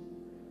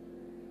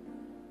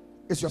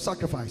is your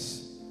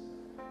sacrifice.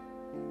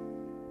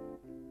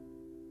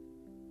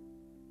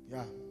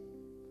 Yeah.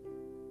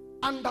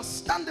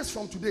 Understand this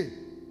from today.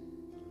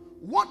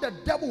 What the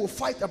devil will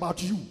fight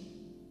about you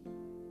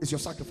is your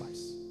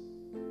sacrifice.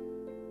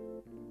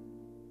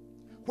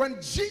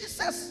 When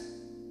Jesus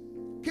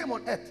came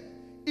on earth,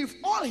 if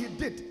all he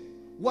did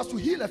was to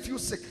heal a few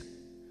sick,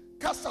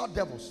 cast out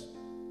devils,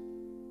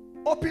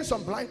 open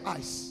some blind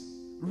eyes,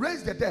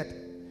 raise the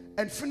dead,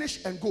 and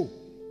finish and go,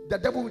 the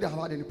devil wouldn't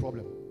have had any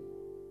problem.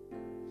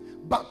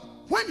 But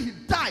when he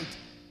died,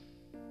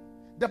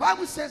 the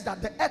Bible says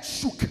that the earth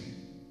shook,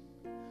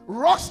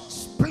 rocks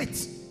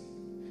split,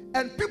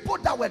 and people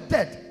that were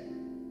dead,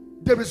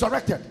 they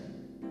resurrected.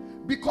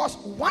 Because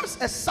once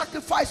a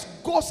sacrifice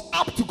goes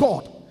up to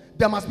God,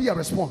 there must be a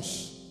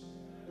response.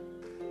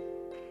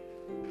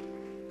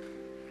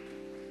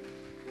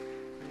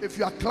 If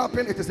you are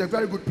clapping, it is a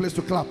very good place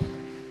to clap.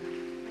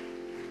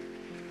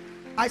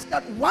 I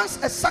said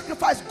once a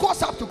sacrifice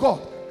goes up to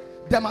God,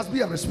 there must be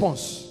a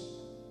response.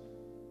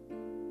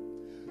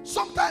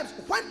 Sometimes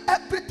when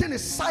everything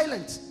is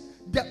silent,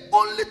 the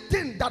only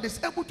thing that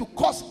is able to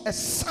cause a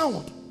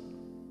sound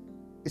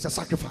is a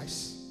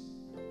sacrifice.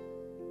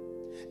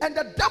 And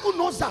the devil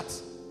knows that,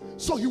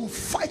 so he will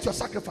fight your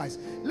sacrifice.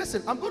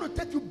 Listen, I'm going to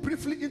take you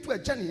briefly into a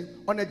journey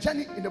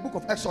in the book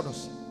of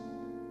Exodus.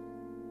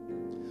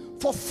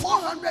 For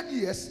 400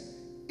 years,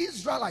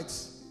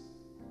 Israelites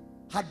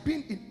had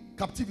been in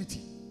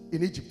captivity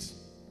in Egypt,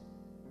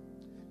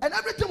 and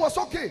everything was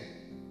okay.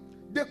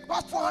 They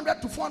crossed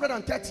 400 to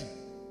 430.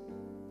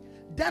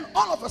 Then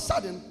all of a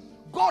sudden,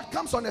 God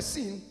comes on the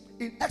scene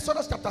in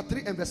Exodus chapter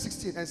 3 and verse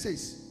 16 and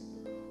says,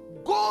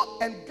 "Go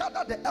and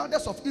gather the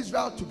elders of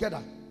Israel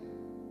together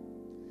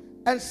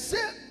and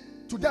say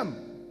to them,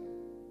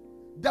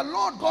 the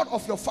Lord God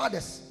of your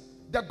fathers,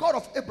 the God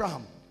of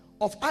Abraham,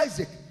 of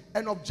Isaac,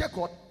 and of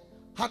Jacob,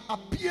 had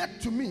appeared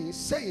to me,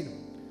 saying,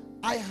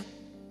 I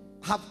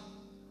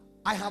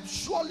have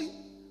surely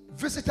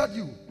visited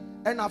you,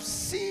 and have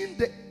seen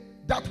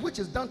that which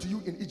is done to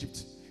you in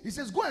Egypt." He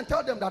says, go and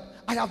tell them that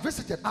I have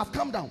visited, I have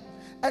come down,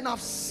 and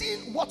I've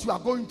seen what you are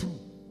going through.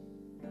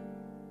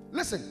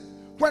 Listen,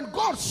 when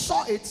God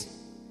saw it,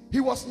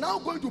 he was now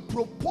going to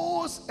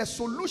propose a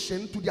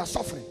solution to their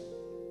suffering.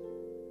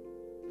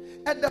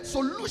 And the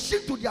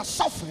solution to their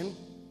suffering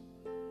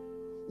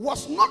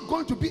was not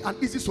going to be an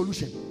easy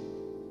solution.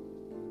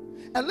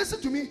 And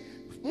listen to me,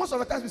 most of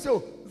the times we say,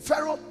 oh,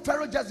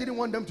 Pharaoh just didn't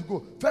want them to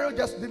go. Pharaoh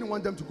just didn't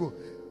want them to go.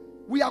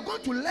 We are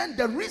going to learn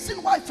the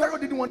reason why Pharaoh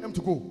didn't want them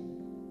to go.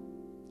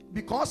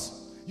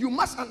 Because you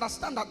must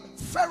understand that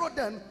Pharaoh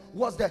then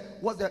was the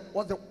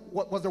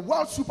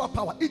world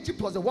superpower. Egypt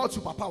was the world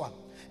superpower.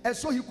 And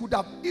so he could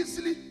have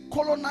easily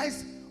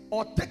colonized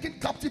or taken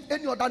captive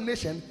any other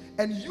nation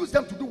and used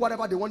them to do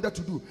whatever they wanted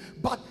to do.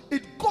 But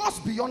it goes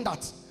beyond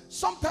that.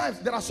 Sometimes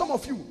there are some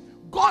of you,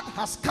 God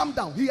has come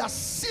down. He has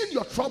seen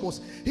your troubles.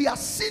 He has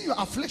seen your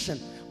affliction.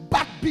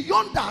 But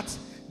beyond that,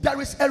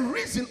 there is a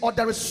reason or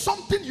there is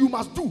something you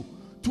must do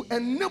to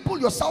enable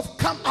yourself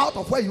come out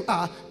of where you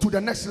are to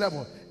the next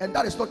level. And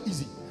that is not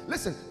easy.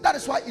 Listen, that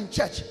is why in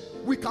church,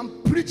 we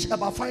can preach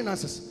about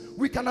finances.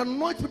 We can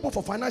anoint people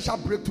for financial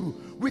breakthrough.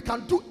 We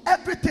can do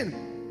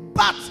everything.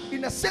 But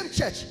in the same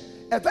church,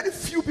 a very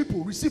few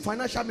people receive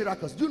financial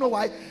miracles. Do you know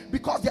why?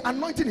 Because the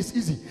anointing is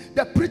easy,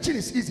 the preaching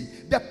is easy,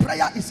 the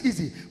prayer is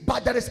easy,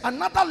 but there is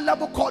another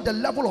level called the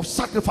level of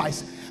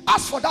sacrifice.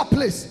 As for that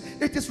place,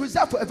 it is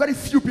reserved for a very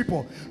few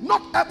people.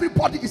 Not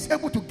everybody is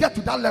able to get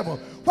to that level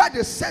where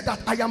they say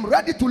that I am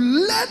ready to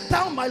lay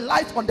down my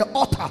life on the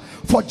altar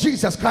for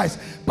Jesus Christ.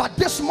 But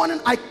this morning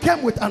I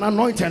came with an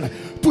anointing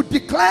to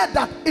declare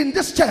that in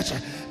this church,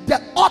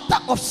 the altar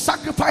of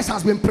sacrifice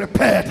has been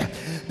prepared.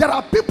 There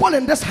are people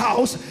in this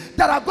house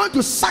that are going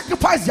to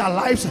sacrifice their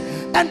lives,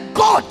 and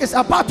God is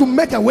about to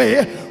make a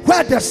way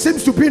where there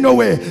seems to be no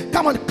way.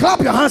 Come on,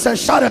 clap your hands and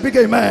shout a big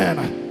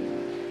amen.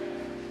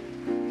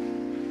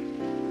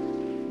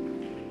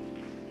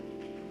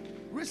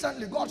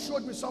 Recently, God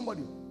showed me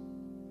somebody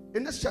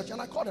in this church,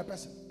 and I called a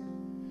person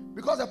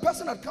because the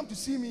person had come to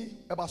see me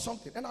about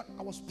something, and I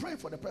was praying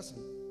for the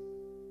person.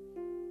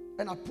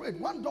 And I prayed.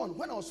 One dawn,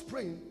 when I was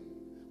praying,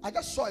 I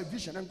just saw a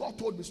vision, and God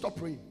told me, stop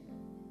praying.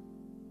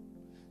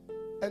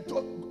 And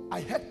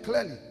I heard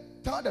clearly,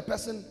 tell the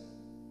person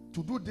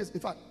to do this. In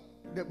fact,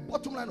 the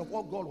bottom line of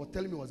what God was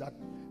telling me was that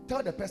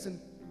tell the person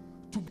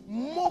to be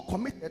more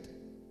committed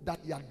than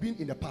he had been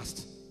in the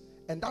past,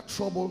 and that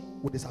trouble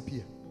will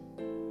disappear.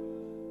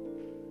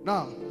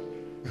 Now,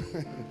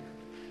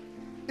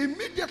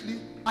 immediately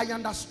I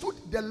understood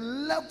the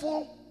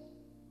level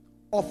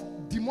of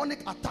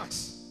demonic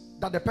attacks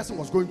that the person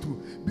was going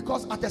through,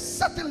 because at a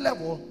certain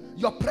level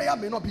your prayer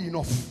may not be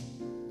enough.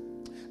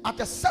 At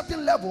a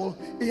certain level,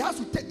 it has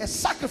to take a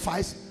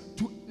sacrifice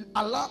to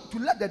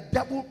let the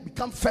devil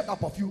become fed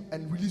up of you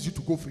and release you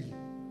to go free.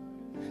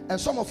 And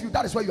some of you,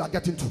 that is where you are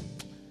getting to.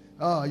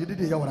 Oh, you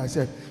didn't hear what I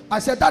said. I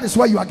said that is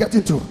where you are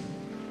getting to.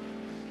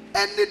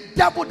 Any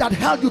devil that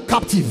held you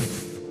captive,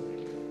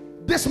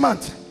 this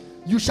month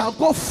you shall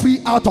go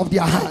free out of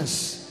their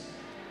hands.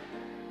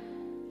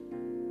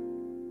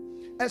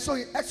 And so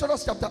in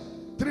Exodus chapter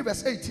 3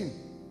 verse 18,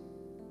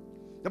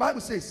 the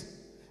Bible says,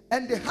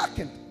 and they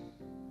hearkened.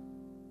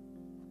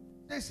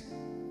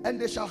 And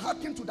they shall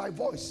hearken to thy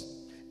voice,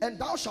 and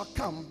thou shalt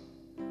come,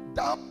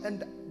 thou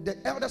and the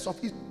elders of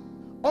Egypt,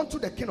 unto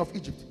the king of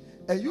Egypt,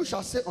 and you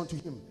shall say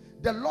unto him,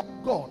 the Lord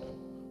God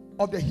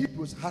of the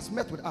Hebrews has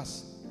met with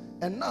us.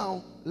 And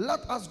now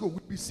let us go. We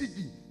beseech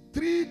thee.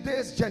 3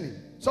 days journey.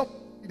 Some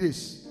 3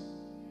 days.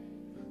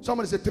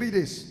 Somebody say 3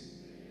 days.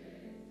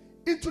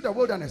 Into the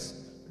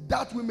wilderness,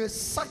 that we may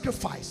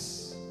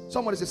sacrifice.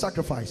 Somebody say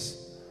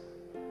sacrifice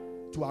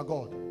to our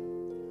God.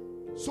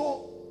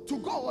 So to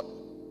God,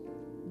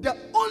 the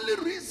only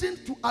reason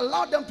to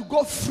allow them to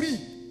go free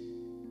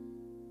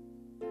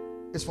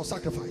is for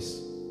sacrifice.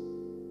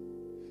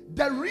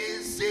 The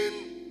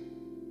reason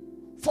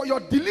for your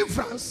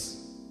deliverance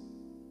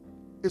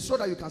is so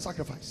that you can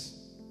sacrifice.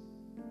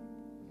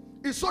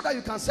 It's so that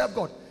you can serve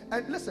God.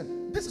 And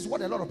listen, this is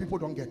what a lot of people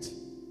don't get.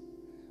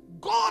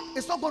 God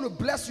is not going to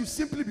bless you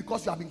simply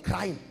because you have been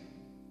crying.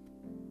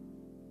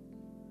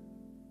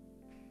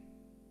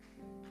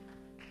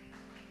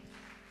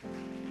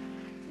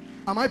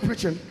 Am I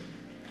preaching?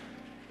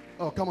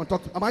 Oh, come on,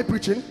 talk. Am I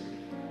preaching?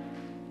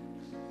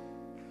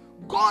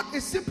 God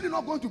is simply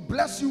not going to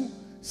bless you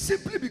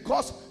simply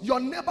because your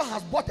neighbor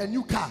has bought a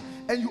new car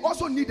and you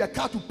also need a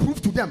car to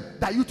prove to them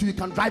that you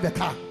can drive a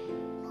car.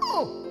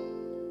 No.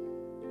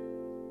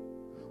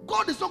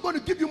 God is not going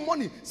to give you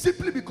money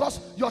simply because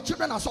your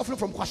children are suffering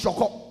from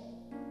kwashiorkor.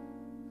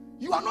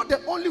 You are not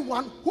the only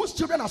one whose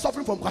children are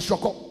suffering from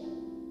kwashiorkor.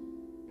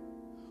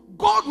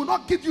 God will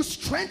not give you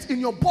strength in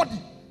your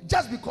body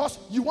just because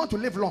you want to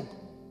live long.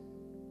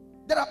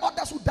 There are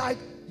others who died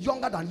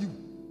younger than you.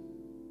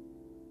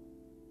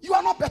 You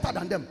are not better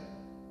than them.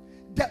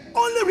 The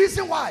only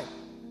reason why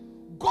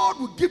God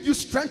will give you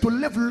strength to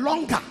live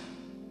longer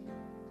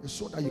is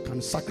so that you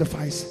can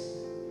sacrifice.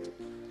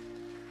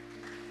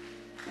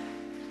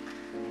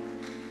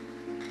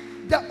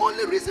 The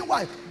only reason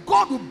why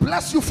God will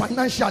bless you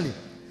financially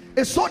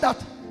is so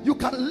that you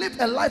can live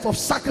a life of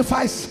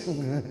sacrifice.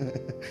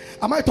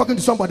 Am I talking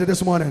to somebody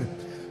this morning?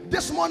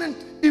 This morning,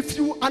 if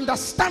you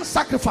understand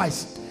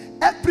sacrifice,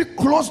 every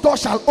closed door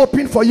shall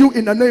open for you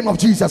in the name of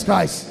Jesus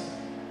Christ.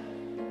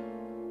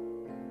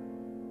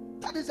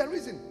 That is the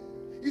reason.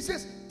 He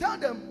says, tell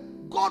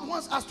them God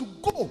wants us to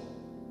go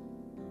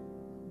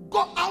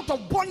out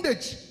of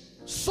bondage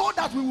so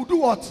that we will do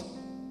what?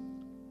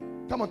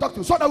 Come on, talk to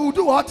me. So that we will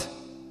do what?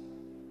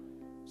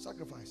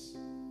 Sacrifice.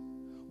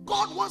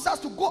 God wants us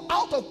to go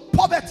out of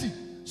poverty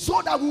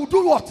so that we will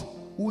do what?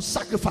 We will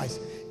sacrifice.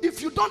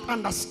 If you don't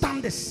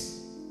understand this,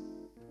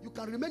 you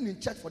can remain in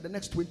church for the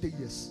next 20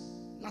 years.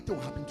 Nothing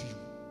will happen to you.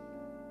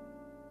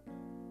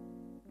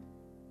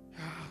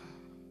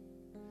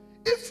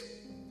 If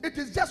it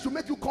is just to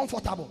make you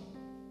comfortable,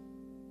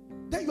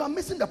 then you are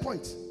missing the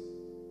point.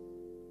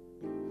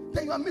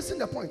 Then you are missing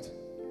the point.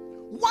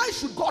 Why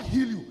should God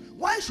heal you?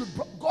 Why should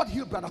God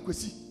heal Brother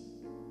Kwesi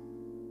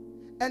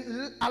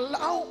and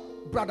allow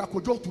Brother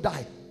Kojo to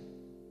die?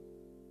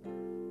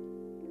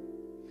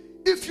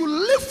 If you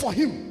live for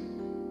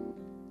him,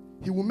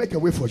 he will make a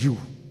way for you.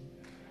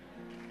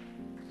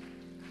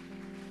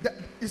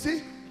 You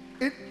see,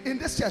 in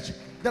this church,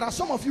 there are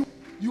some of you,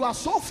 you are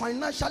so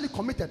financially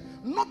committed,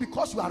 not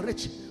because you are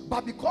rich,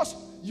 but because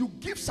you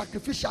give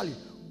sacrificially.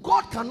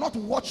 God cannot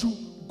watch you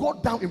go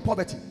down in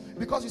poverty.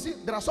 Because you see,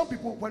 there are some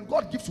people, when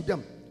God gives to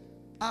them,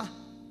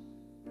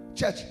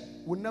 church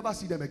will never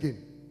see them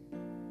again.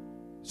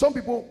 Some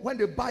people, when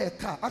they buy a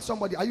car, ask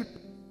somebody, are you,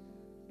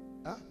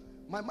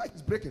 my mic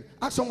is breaking.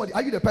 Ask somebody,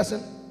 are you the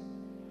person?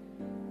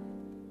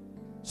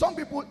 Some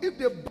people, if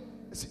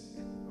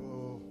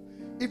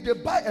they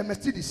buy a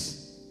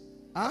Mercedes,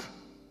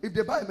 if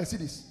they buy a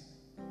Mercedes,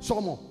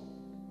 some more,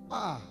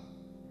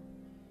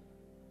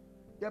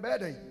 they're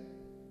better.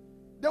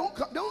 They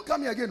won't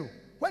come here again.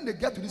 When they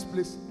get to this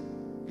place,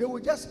 they will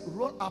just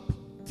roll up,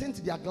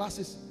 tint their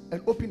glasses,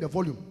 and open the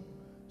volume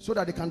so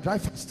that they can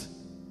drive fast.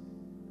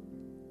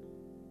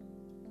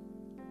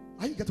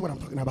 Are you getting what I'm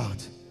talking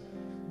about?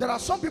 There are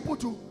some people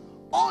too,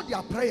 all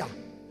their prayer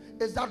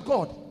is that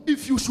God,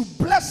 if you should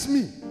bless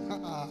me,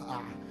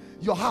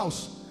 your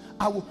house,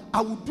 I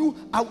will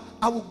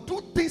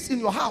do things in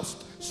your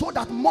house so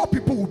that more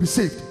people will be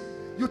saved.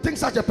 You think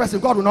such a person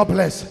God will not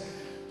bless?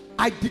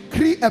 I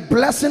decree a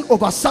blessing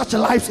over such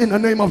lives in the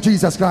name of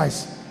Jesus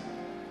Christ.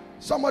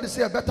 Somebody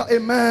say a better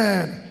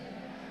amen.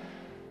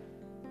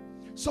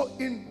 So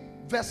in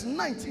verse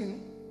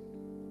 19,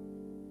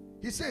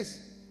 he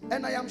says,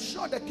 and I am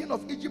sure the king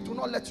of Egypt will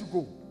not let you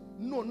go.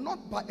 No,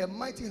 not by a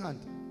mighty hand.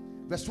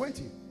 Verse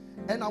 20,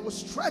 and I will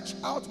stretch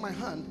out my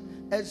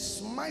hand and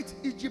smite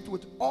Egypt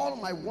with all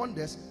my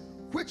wonders,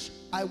 which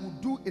I will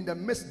do in the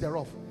midst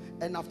thereof.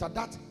 And after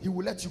that, he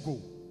will let you go.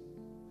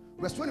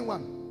 Verse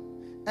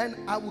 21, and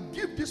I will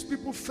give these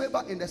people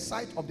favor in the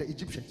sight of the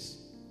Egyptians.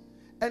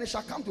 And it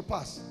shall come to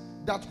pass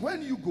that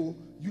when you go,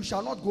 you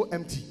shall not go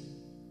empty.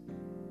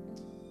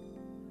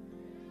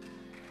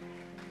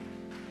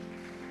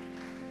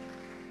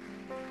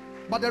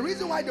 But the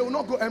reason why they will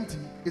not go empty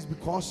is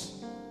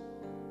because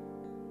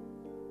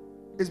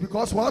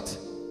what?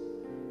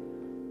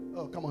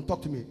 Oh, come on,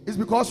 talk to me. It's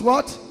because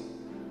what?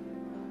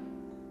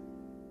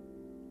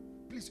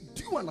 Please,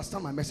 do you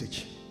understand my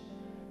message?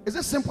 Is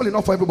it simple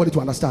enough for everybody to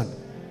understand?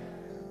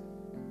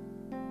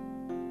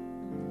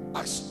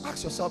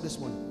 Ask yourself this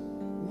morning,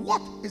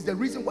 what is the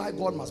reason why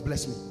God must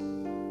bless me?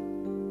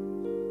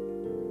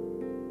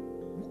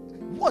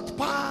 what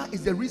part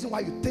is the reason why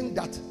you think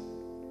that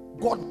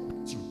God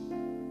wants you?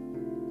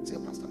 Say,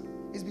 Pastor,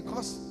 it's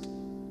because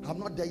I'm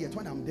not there yet.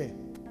 When I'm there,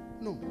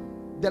 no.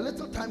 The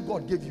little time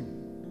God gave you,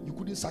 you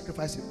couldn't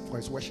sacrifice it for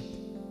His worship.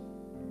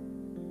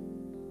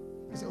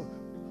 You say, oh,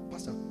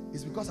 Pastor,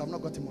 it's because I've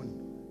not gotten money.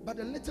 But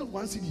the little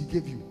one seed He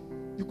gave you,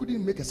 you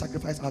couldn't make a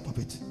sacrifice out of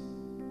it.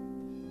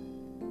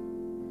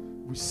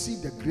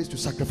 Receive the grace to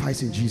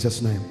sacrifice in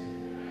Jesus' name.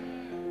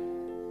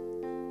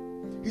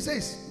 He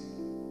says,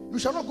 you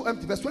shall not go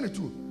empty. Verse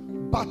 22.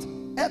 But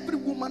every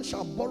woman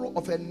shall borrow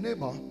of her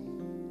neighbor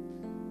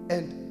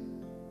and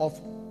of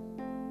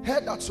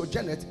her that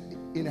sojourneth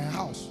in her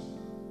house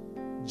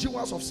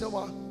jewels of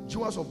silver,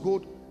 jewels of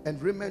gold, and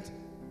raiment,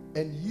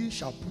 and ye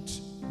shall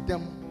put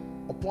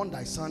them upon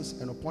thy sons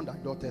and upon thy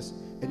daughters,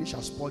 and ye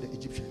shall spoil the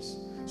Egyptians.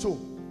 So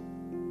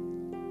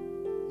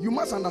you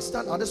must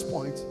understand at this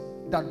point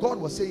that God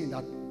was saying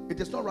that it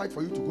is not right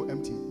for you to go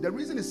empty. The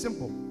reason is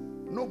simple.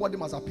 Nobody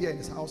must appear in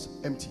his house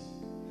empty.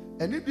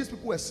 And if these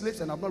people were slaves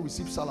and have not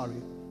received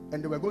salary,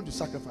 and they were going to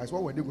sacrifice,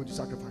 what were they going to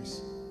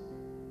sacrifice?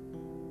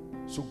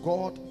 So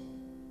God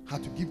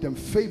had to give them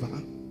favor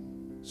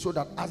so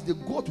that as they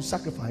go to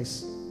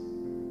sacrifice,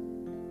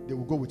 they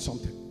will go with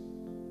something.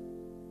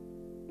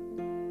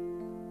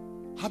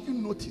 Have you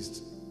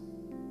noticed,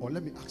 or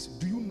let me ask you,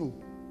 do you know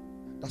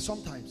that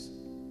sometimes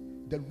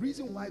the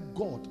reason why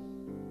God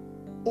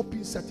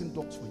opens certain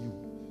doors for you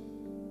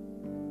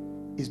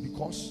is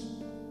because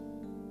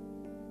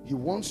He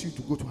wants you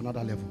to go to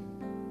another level?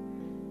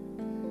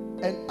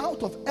 And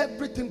out of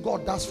everything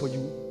God does for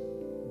you,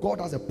 God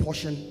has a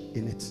portion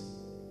in it.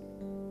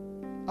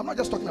 I'm not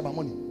just talking about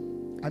money.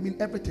 I mean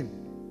everything.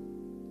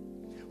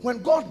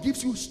 When God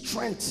gives you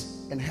strength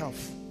and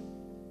health,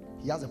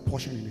 He has a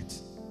portion in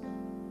it.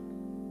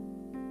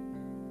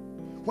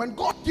 When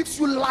God gives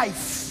you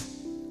life,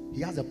 He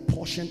has a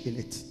portion in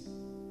it.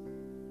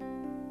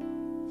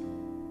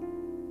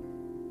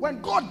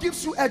 When God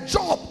gives you a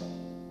job,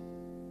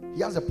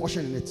 He has a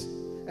portion in it.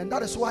 And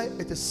that is why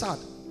it is sad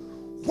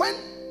when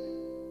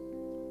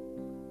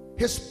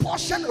His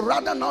portion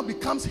rather now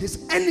becomes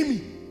His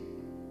enemy,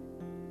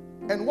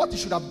 and what he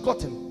should have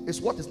gotten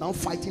is what is now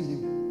fighting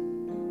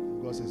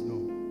him. God says no.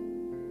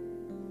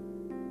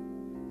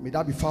 May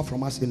that be far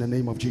from us in the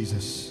name of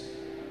Jesus.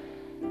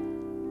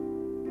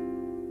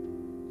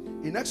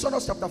 In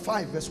Exodus chapter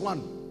 5 verse 1,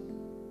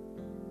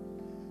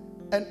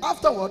 and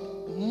afterward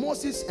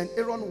Moses and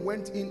Aaron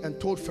went in and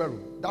told Pharaoh,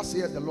 thus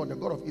saith the Lord, the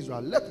God of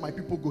Israel, let my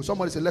people go.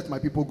 Somebody say, let my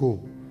people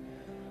go,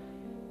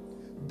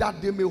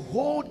 that they may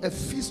hold a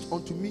feast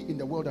unto me in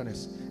the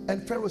wilderness.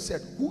 And Pharaoh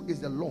said, who is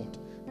the Lord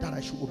that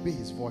I should obey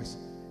his voice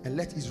and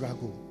let Israel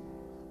go?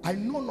 I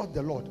know not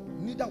the Lord,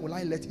 neither will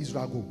I let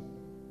Israel go.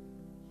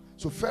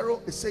 So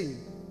Pharaoh is saying,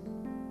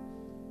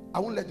 I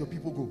won't let your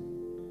people go.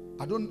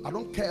 I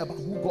don't care about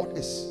who God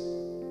is.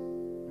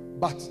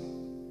 But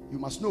you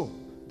must know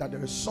that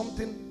there is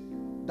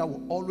something that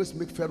will always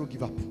make Pharaoh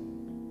give up.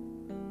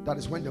 That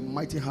is when the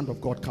mighty hand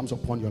of God comes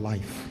upon your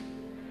life.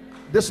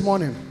 This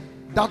morning,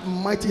 that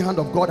mighty hand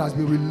of God has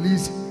been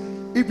released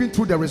even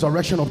through the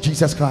resurrection of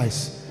Jesus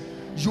Christ.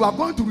 You are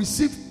going to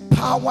receive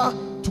power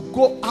to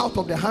go out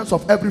of the hands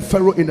of every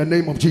Pharaoh in the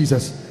name of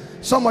Jesus.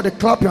 Somebody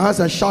clap your hands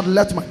and shout,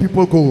 let my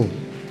people go.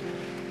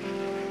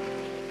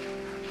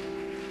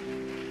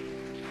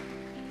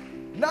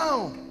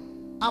 Now,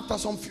 after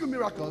some few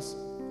miracles,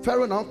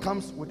 Pharaoh now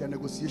comes with a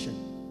negotiation.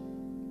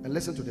 And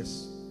listen to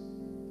this.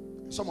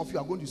 Some of you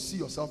are going to see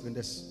yourself in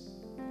this.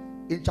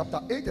 In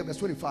chapter 8 and verse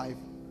 25,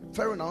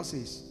 Pharaoh now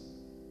says,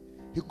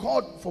 he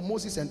called for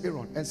Moses and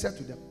Aaron and said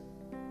to them,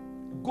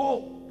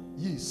 go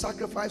ye,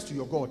 sacrifice to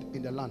your God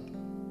in the land.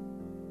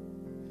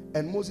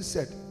 And Moses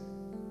said,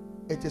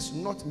 it is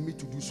not me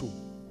to do so.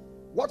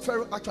 What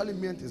Pharaoh actually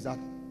meant is that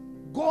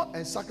go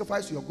and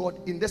sacrifice to your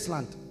God in this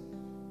land.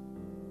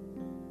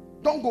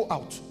 Don't go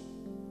out.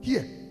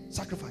 Here,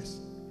 sacrifice.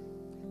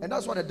 And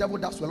that's what the devil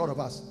does to a lot of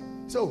us.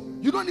 So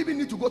you don't even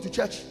need to go to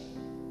church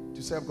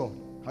to serve God.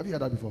 Have you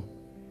heard that before?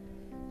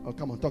 Oh,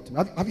 come on, talk to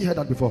me. Have you heard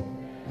that before?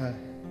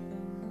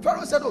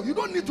 Pharaoh said, oh, you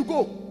don't need to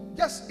go.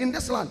 Just in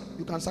this land,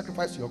 you can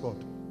sacrifice to your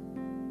God.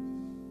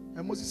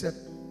 And Moses said,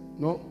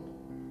 no,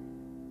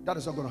 that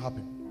is not going to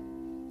happen.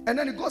 And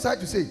then he goes ahead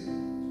to say,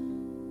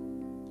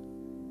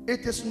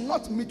 it is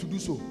not me to do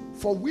so,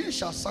 for we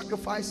shall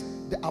sacrifice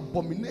the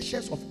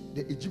abominations of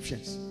the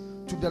Egyptians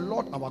to the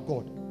Lord our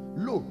God.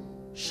 Lo,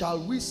 shall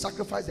we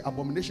sacrifice the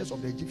abominations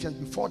of the Egyptians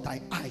before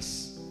their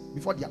eyes,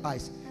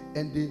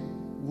 and they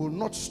will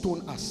not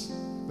stone us.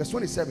 Verse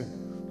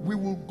 27, we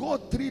will go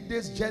 3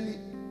 days journey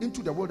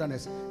into the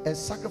wilderness and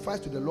sacrifice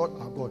to the Lord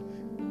our God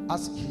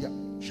as he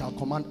shall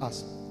command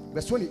us.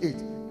 Verse 28,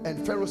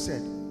 and Pharaoh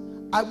said,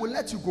 I will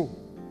let you go,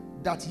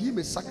 that ye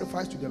may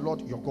sacrifice to the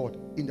Lord your God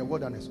in the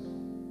wilderness.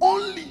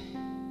 Only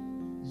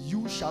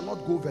you shall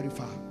not go very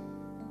far.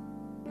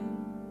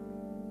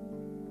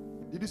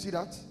 Did you see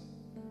that?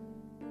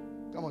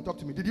 Come on, talk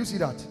to me. Did you see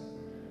that?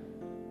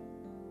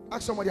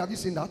 Ask somebody, have you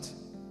seen that?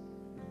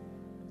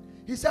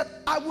 He said,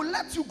 I will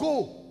let you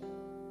go,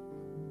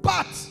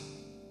 but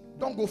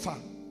don't go far.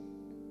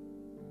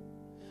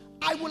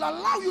 I will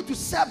allow you to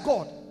serve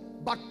God,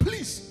 but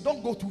please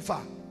don't go too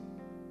far.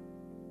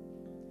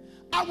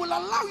 I will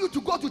allow you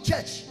to go to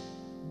church,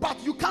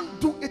 but you can't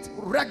do it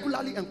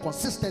regularly and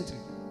consistently.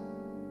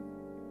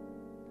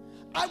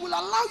 I will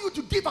allow you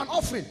to give an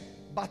offering,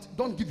 but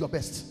don't give your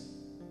best.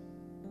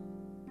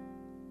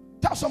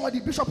 Tell somebody,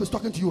 Bishop is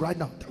talking to you right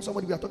now. Tell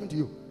somebody we are talking to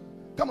you.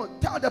 Come on,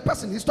 tell the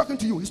person he's talking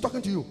to you. He's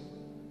talking to you.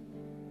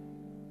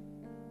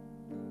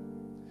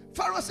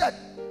 Pharaoh said,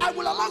 I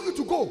will allow you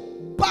to go,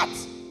 but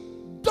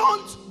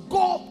don't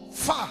go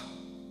far.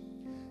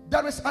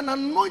 There is an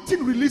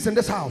anointing release in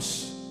this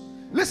house.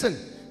 Listen,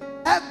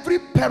 every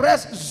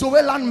Perez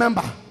Zoeland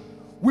member,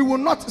 we will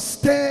not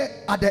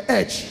stay at the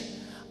edge.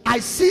 I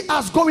see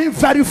us going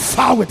very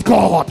far with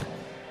God.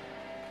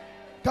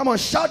 Come on,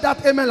 shout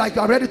that amen like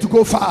you are ready to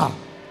go far.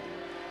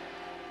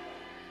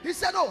 He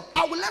said, oh,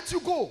 I will let you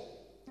go,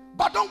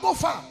 but don't go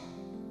far.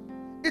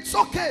 It's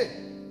okay.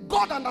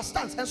 God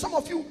understands. And some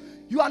of you,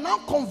 you are now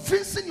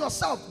convincing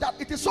yourself that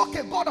it is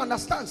okay. God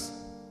understands.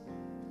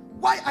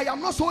 Why I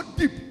am not so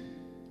deep.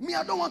 Me,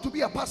 I don't want to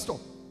be a pastor.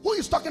 Who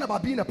is talking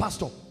about being a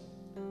pastor?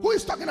 Who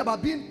is talking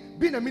about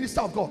being a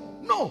minister of God?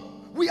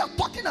 No, we are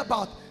talking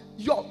about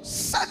your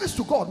service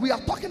to God. We are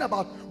talking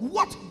about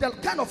what the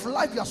kind of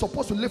life you are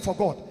supposed to live for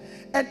God.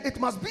 And it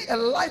must be a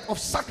life of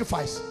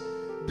sacrifice.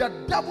 The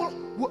devil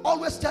will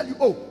always tell you,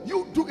 oh,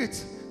 you do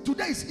it.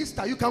 Today is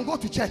Easter, you can go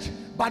to church.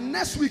 But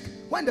next week,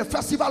 when the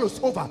festival is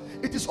over,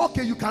 it is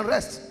okay, you can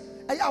rest.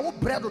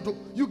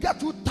 You get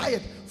too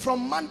tired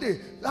from Monday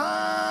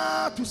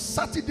to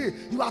Saturday.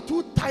 You are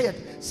too tired.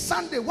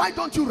 Sunday, why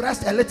don't you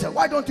rest a little?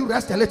 Why don't you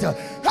rest a little?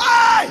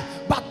 Hey!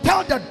 But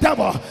tell the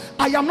devil,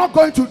 I am not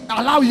going to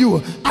allow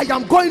you. I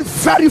am going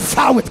very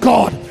far with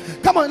God.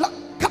 Come on,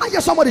 can I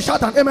hear somebody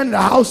shout an amen in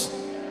the house?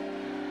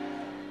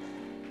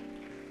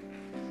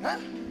 Huh?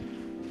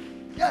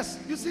 Yes,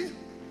 you see,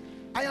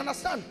 I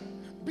understand.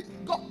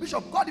 God,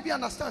 Bishop, God even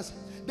understands.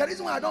 The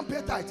reason why I don't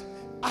pay tithe,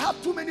 I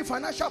have too many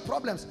financial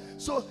problems.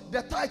 So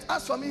the tithe,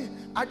 as for me,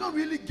 I don't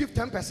really give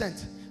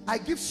 10%. I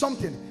give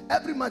something.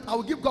 Every month I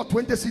will give God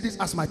 20 cedis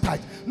as my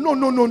tithe.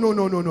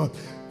 No.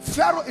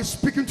 Pharaoh is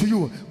speaking to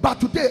you. But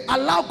today,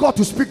 allow God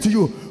to speak to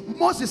you.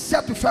 Moses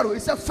said to Pharaoh, he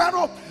said,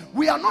 Pharaoh,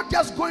 we are not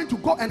just going to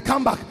go and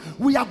come back.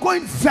 We are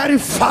going very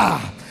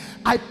far.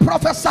 I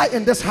prophesy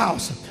in this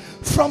house.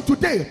 From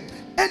today,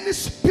 any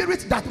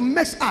spirit that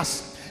makes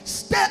us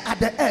stay at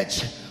the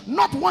edge,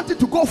 not wanting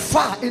to go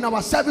far in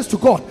our service to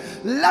God,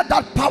 let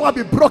that power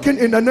be broken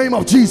in the name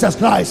of Jesus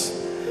Christ.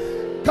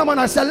 Come on,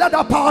 I said, let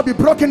that power be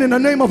broken in the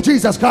name of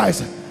Jesus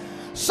Christ.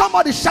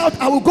 Somebody shout,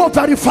 I will go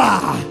very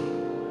far.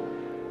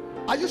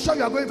 Are you sure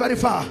you are going very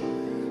far?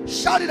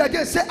 Shout it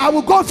again. Say, I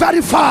will go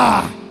very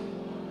far.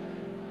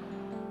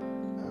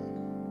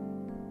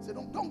 Say,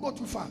 don't go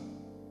too far.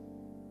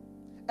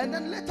 And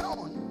then later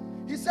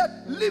on, he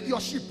said, leave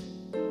your sheep,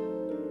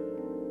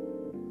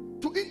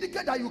 to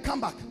indicate that you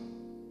come back.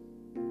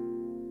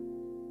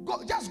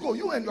 Go, just go,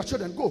 you and your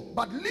children go,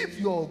 but leave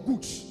your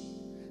goods.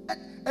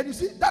 And you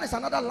see, that is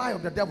another lie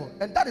of the devil.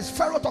 And that is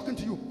Pharaoh talking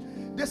to you.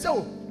 They say,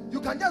 oh,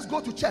 you can just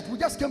go to church. We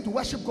just came to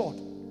worship God.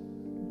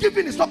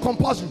 Giving is not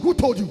compulsory. Who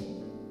told you?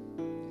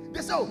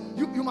 They say, oh,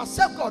 you must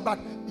serve God, but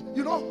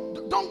you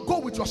know, don't go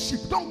with your sheep.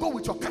 Don't go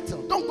with your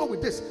cattle. Don't go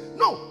with this.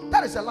 No,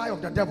 that is a lie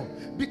of the devil.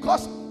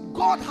 Because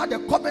God had a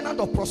covenant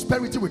of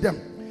prosperity with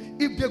them.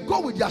 If they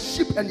go with their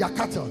sheep and their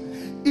cattle,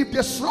 if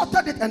they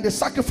slaughtered it and they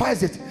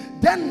sacrificed it,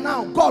 then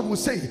now God will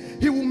say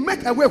he will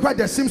make a way where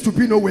there seems to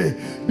be no way.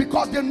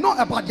 Because they know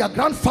about their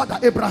grandfather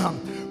Abraham.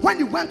 When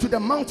he went to the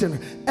mountain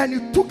and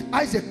he took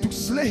Isaac to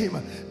slay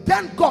him,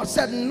 then God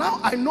said, now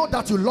I know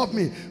that you love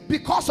me.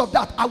 Because of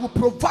that, I will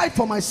provide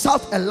for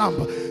myself a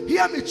lamb.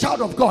 Hear me,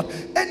 child of God.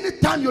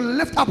 Anytime you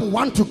lift up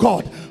one to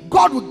God,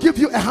 God will give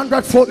you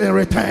 100-fold in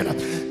return.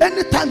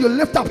 Anytime you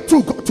lift up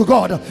two to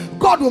God,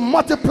 God will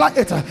multiply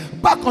it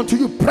back unto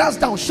you,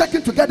 pressed down,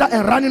 shaking together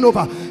and running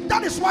over.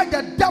 That is why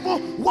the devil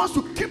wants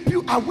to keep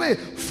you away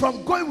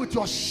from going with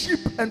your sheep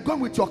and going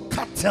with your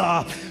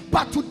cattle.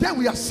 But today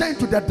we are saying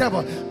to the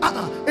devil,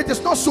 it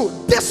is not so.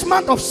 This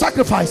month of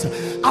sacrifice,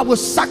 I will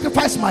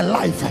sacrifice my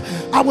life.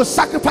 I will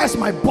sacrifice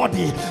my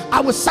body.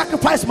 I will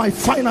sacrifice my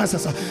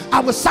finances. I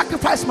will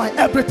sacrifice my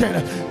everything,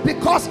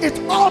 because it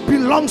all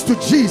belongs to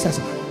Jesus.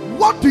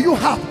 What do you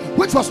have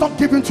which was not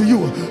given to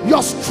you?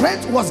 Your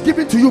strength was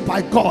given to you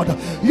by God.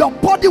 Your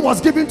body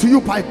was given to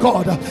you by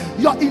God.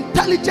 Your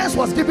intelligence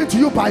was given to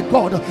you by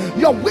God.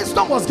 Your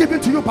wisdom was given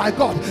to you by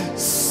God.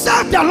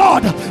 Serve the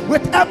Lord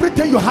with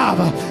everything you have.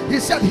 He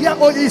said, hear,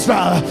 O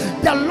Israel,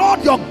 the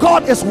Lord your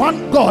God is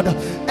one God,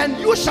 and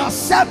you shall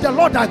serve the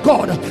Lord thy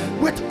God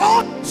with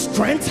all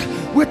strength,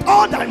 with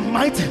all thy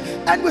might,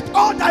 and with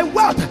all thy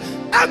wealth.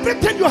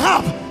 Everything you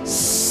have,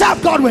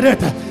 serve God with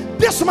it.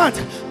 This month,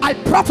 I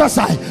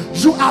prophesy,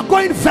 you are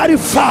going very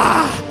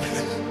far.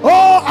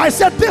 Oh, I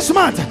said this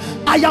month,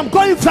 I am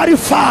going very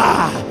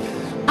far.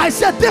 I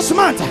said this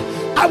month,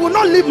 I will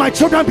not leave my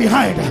children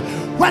behind.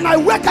 When I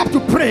wake up to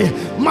pray,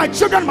 my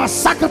children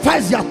must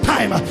sacrifice their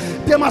time.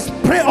 They must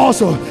pray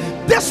also.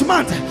 This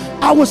month,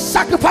 I will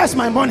sacrifice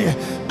my money.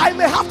 I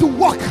may have to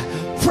walk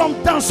from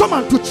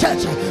Dansoman to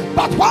church,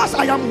 but once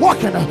I am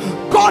walking,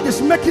 God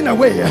is making a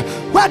way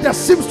where there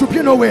seems to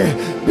be no way,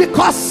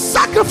 because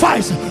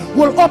sacrifice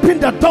will open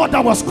the door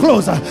that was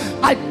closed.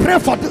 I pray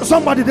for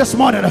somebody this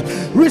morning.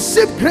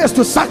 Receive grace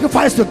to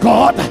sacrifice to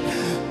God.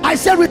 I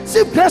said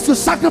receive grace to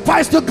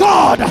sacrifice to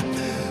God.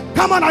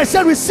 Come on, I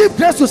said receive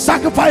grace to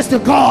sacrifice to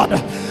God.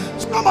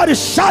 Somebody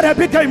shout a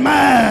big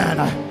amen.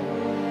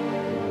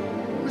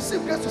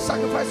 Receive grace to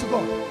sacrifice to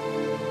God.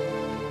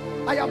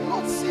 I have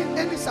not seen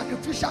any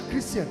sacrificial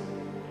Christian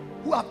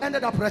who have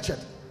ended up wretched.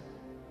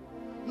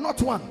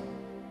 Not one.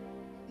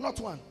 Not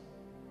one.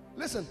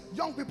 Listen,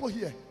 young people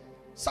here,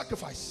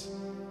 sacrifice.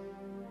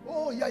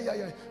 Oh,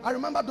 yeah. I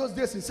remember those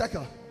days in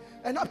Circle.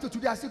 And up to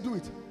today, I still do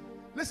it.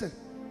 Listen,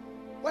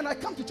 when I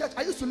come to church,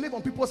 I used to live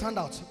on people's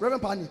handouts.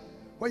 Reverend Pani,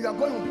 when you are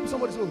going on people,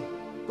 somebody's home,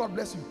 God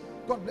bless you.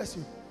 God bless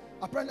you.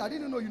 Apparently, I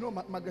didn't know you know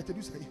Margaret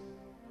Edusei.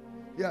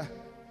 Yeah.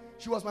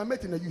 She was my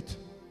mate in the youth.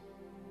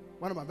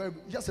 One of my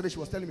yesterday she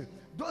was telling me.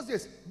 Those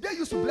days, they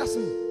used to bless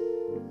me.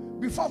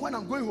 Before, when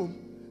I'm going home,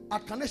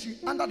 at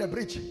Kaneshi, under the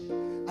bridge,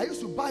 I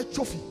used to buy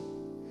trophy.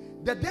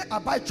 The day I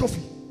buy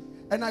trophy,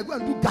 and I go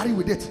and do gari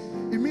with it,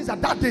 it means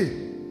that that day,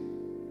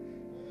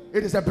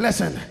 it is a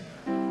blessing.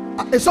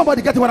 Is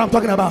somebody getting what I'm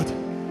talking about?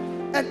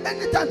 And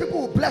anytime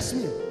people will bless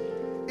me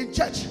in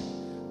church,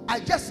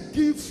 I just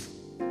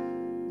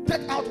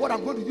take out what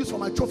I'm going to use for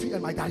my trophy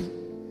and my gari.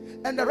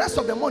 And the rest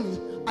of the money,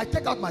 I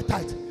take out my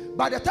tithe.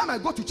 By the time I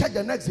go to church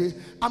the next day,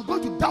 I'm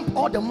going to dump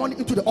all the money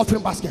into the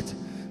offering basket.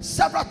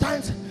 Several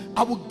times,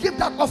 I will give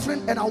that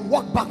offering and I'll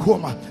walk back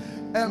home.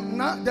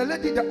 Now,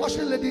 the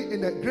ushering lady in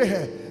the gray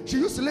hair, she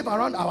used to live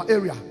around our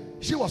area.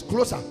 She was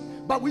closer.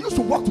 But we used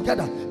to walk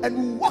together and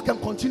we walk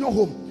and continue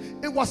home.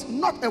 It was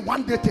not a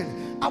one-day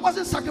thing. I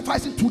wasn't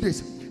sacrificing 2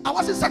 days. I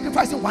wasn't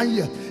sacrificing 1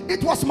 year.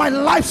 It was my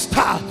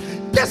lifestyle.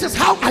 This is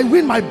how I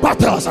win my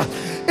battles.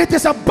 It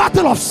is a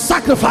battle of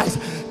sacrifice.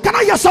 Can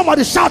I hear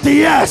somebody shout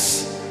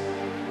yes?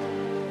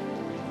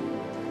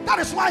 That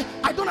is why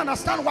I don't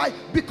understand why,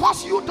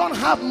 because you don't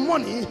have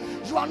money,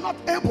 you are not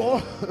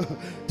able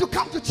to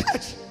come to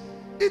church.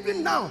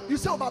 Even now, you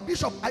say, "Oh,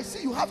 Bishop, I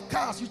see you have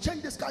cars, you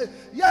change this car."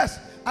 Yes,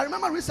 I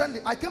remember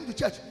recently I came to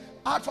church.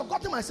 I had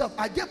forgotten myself.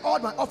 I gave all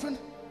my offering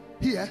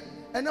here,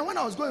 and then when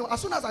I was going,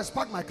 as soon as I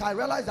sparked my car, I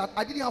realized that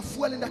I didn't have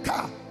fuel in the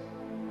car.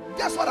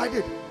 Guess what I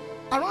did?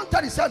 Around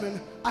 37,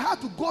 I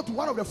had to go to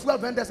one of the fuel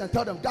vendors and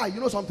tell them, "Guy, you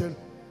know something?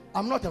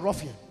 I'm not a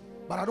ruffian,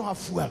 but I don't have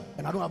fuel,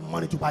 and I don't have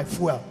money to buy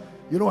fuel."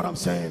 You know what I'm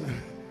saying?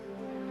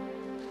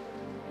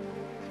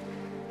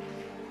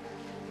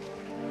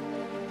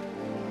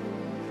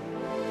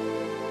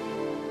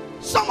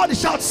 Somebody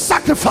shout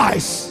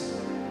sacrifice.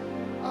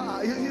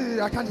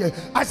 I can't hear.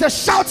 I said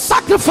shout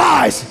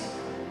sacrifice.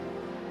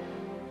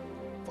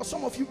 For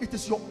some of you, it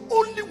is your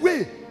only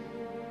way.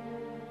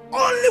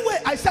 Only way.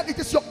 I said it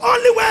is your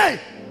only way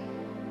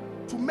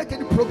to make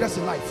any progress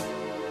in life.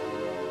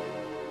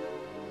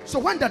 So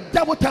when the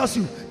devil tells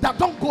you that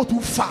don't go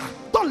too far,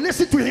 don't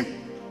listen to him.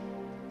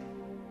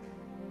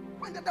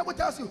 When the devil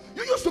tells you,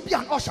 you used to be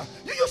an usher,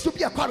 you used to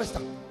be a chorister,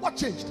 what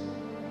changed?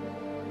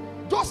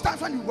 Those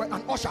times when you were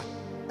an usher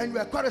and you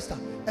were a chorister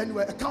and you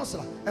were a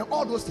counselor and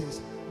all those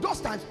things,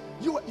 those times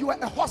you were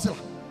a hustler.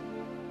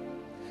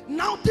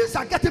 Now things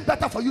are getting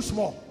better for you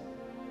small.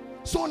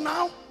 So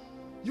now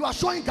you are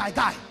showing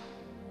guy.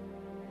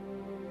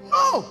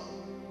 No.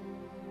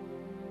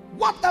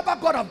 Whatever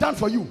God have done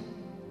for you,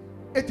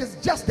 it is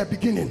just the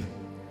beginning.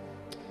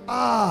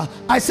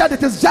 I said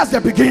it is just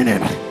the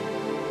beginning.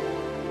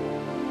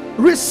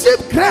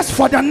 Receive grace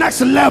for the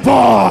next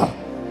level.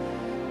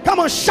 Come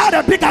on, shout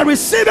a big, I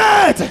receive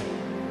it.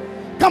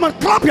 Come on,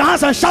 clap your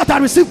hands and shout, I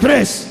receive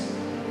grace.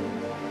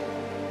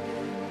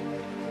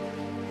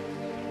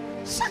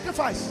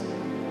 Sacrifice.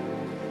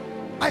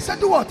 I said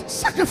do what?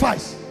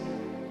 Sacrifice.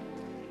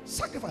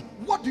 Sacrifice.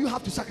 What do you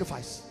have to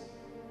sacrifice?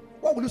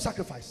 What will you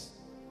sacrifice?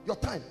 Your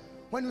time.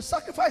 When you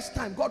sacrifice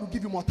time, God will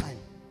give you more time.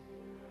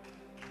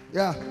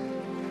 Yeah.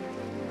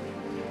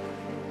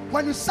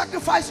 When you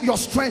sacrifice your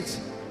strength,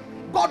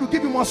 God will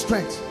give you more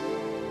strength.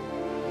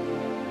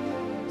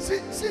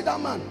 See that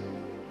man,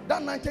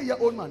 that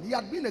 90-year-old man. He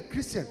had been a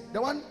Christian,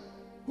 the one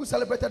who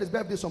celebrated his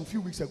birthday some few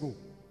weeks ago.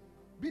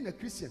 Being a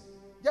Christian,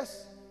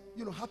 yes,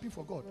 happy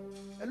for God.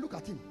 And look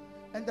at him.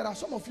 And there are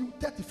some of you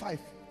 35,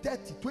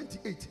 30,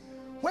 28.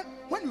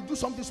 When you do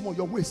something small,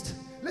 your waist.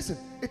 Listen,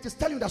 it is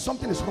telling you that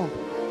something is wrong.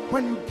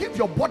 When you give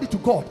your body to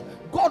God,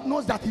 God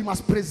knows that he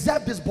must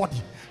preserve this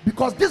body,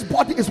 because this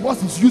body is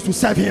what is used to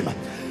serve him.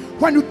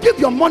 When you give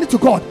your money to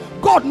God,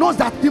 God knows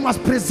that he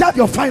must preserve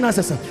your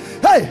finances.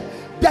 Hey,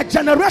 the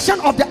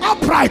generation of the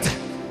upright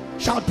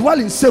shall dwell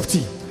in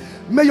safety.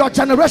 May your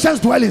generations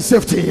dwell in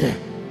safety.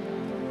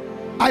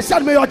 I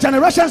said, may your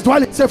generations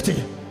dwell in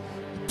safety.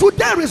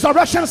 Today,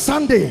 Resurrection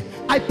Sunday,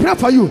 I pray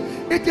for you.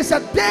 It is a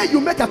day you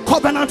make a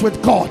covenant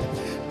with God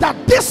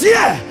that this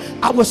year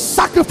I will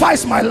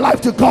sacrifice my life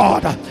to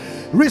God.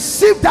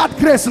 Receive that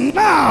grace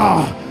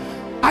now.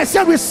 I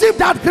said, receive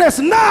that grace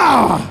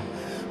now.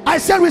 I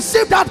said,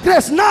 receive that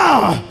grace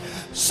now.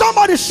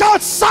 Somebody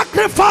shout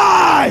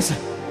sacrifice.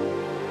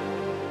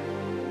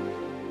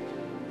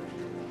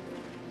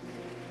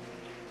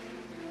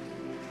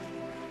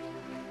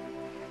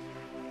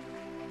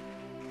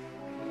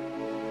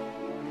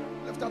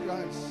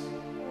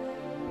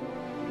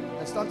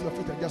 to your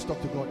feet and just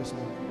talk to God this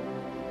morning.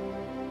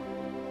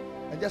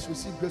 And just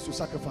receive grace to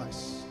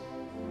sacrifice.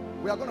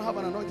 We are going to have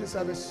an anointing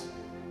service.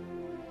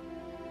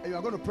 And you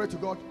are going to pray to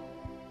God.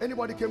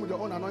 Anybody came with your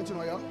own anointing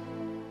oil?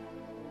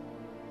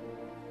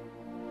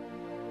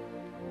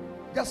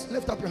 Just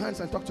lift up your hands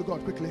and talk to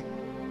God quickly.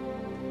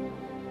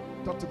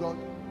 Talk to God.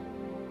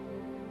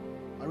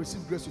 And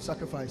receive grace to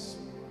sacrifice.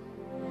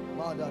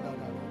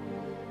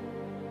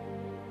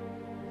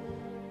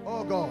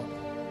 Oh God.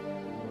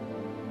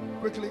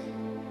 Quickly.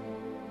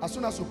 As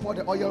soon as you pour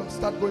the oil,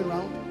 start going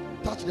around.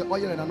 Touch the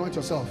oil and anoint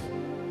yourself.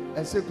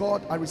 And say,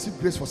 God, I receive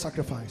grace for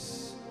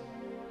sacrifice.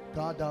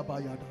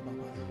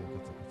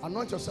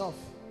 Anoint yourself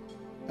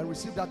and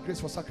receive that grace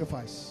for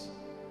sacrifice.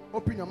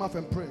 Open your mouth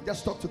and pray.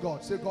 Just talk to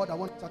God. Say, God, I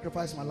want to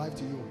sacrifice my life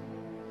to you.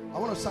 I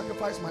want to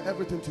sacrifice my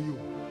everything to you.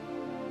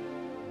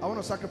 I want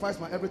to sacrifice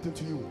my everything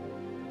to you.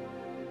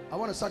 I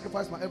want to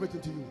sacrifice my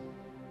everything to you.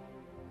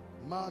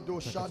 Mado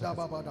shada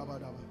baba daba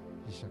daba.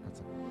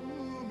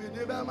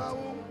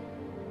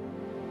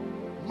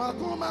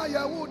 Makuma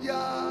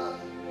Yahudia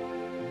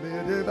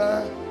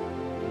Medeba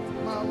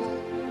Mawo.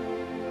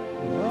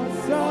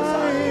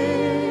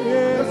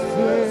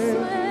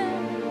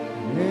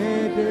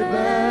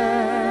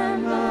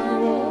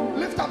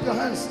 Lift up your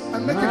hands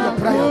and make it your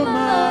prayer.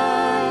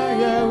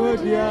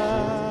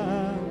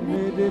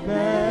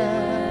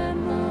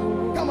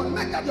 Come on,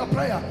 make that your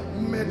prayer.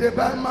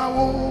 Medeba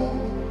Mawo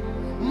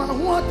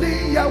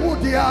Mahwati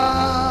Yahudia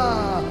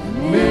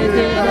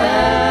Medeba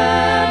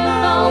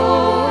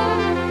Mawo.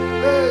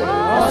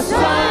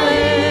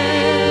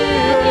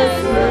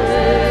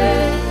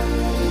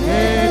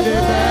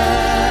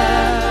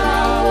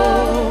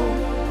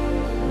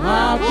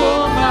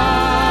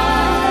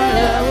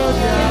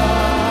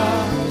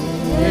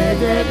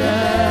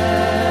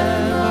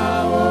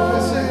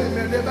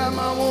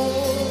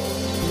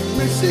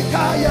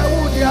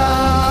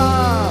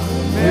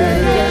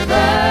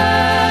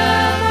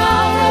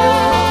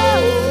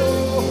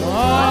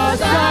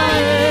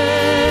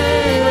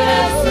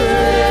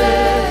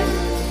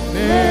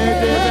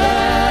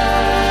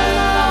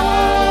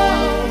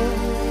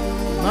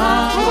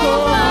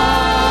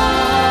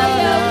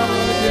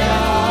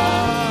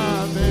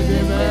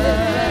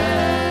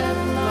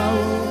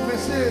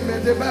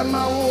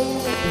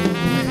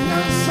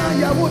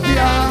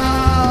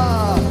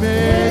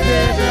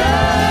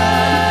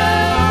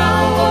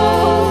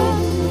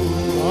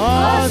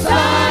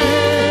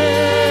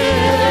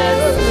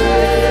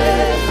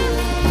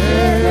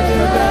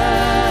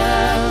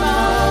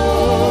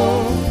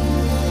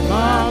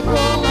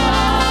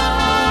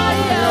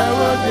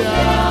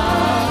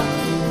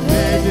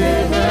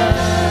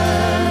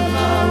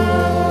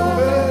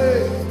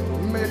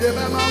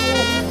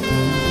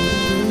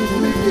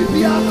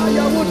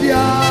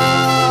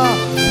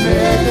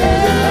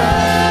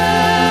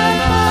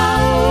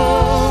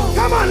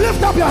 Come on,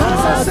 lift up your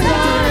hands and sing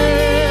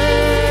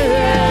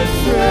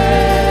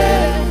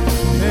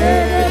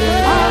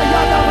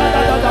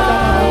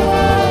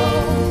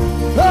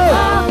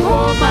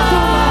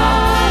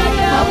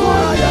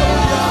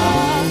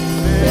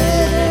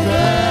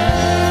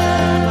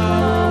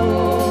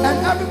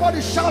and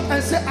everybody shout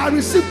and say, I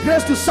receive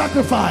grace to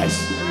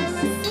sacrifice.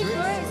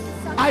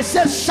 I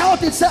said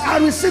shout it, say I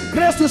receive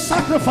grace to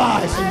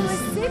sacrifice.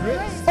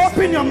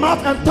 Open your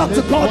mouth and talk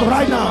to God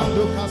right now.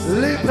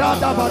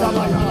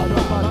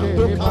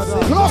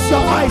 Close your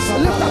eyes,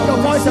 lift up your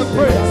voice and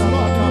pray.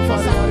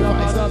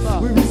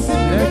 We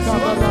receive grace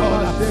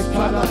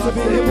to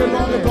be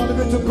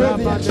able to pray.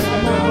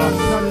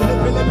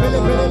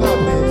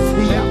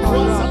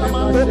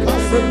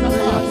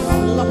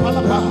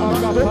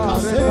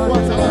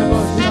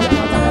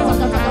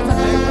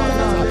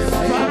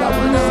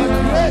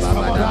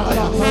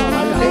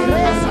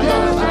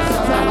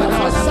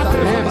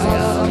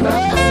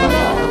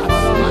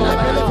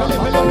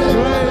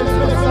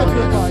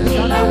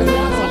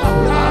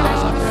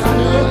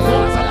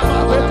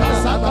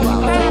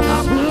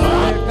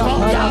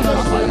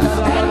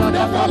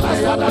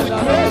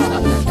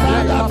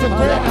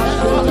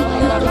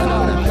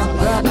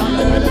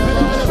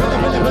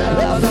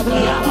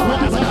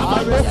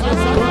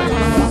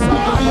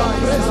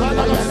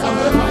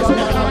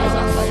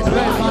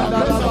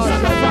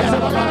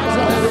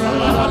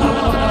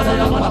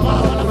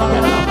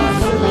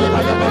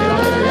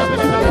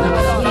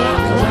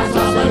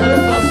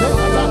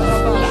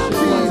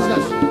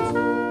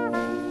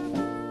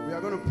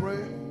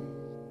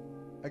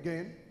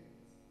 Again,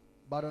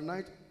 by the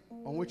night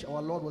on which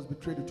our Lord was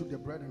betrayed, he took the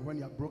bread, and when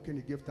he had broken,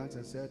 he gave thanks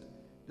and said,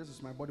 this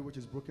is my body which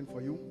is broken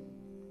for you.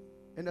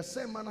 In the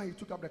same manner, he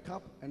took up the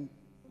cup and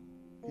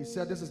he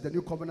said, this is the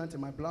new covenant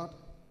in my blood.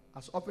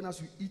 As often as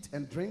you eat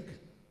and drink,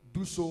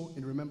 do so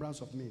in remembrance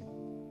of me.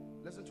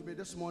 Listen to me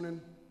this morning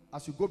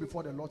as you go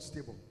before the Lord's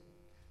table.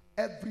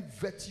 Every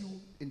virtue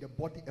in the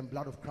body and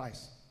blood of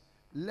Christ,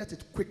 let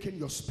it quicken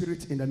your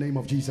spirit in the name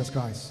of Jesus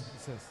Christ.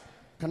 Yes.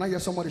 Can I hear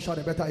somebody shout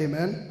a better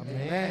amen?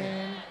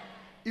 Amen.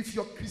 If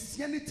your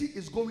Christianity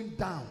is going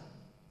down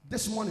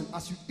this morning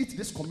as you eat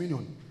this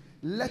communion,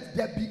 let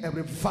there be a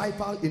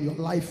revival in your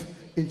life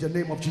in the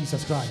name of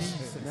Jesus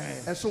Christ.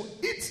 And so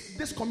eat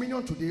this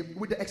communion today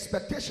with the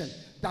expectation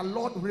that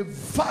Lord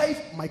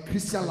revive my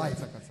Christian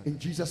life in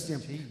Jesus'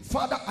 name.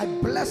 Father, I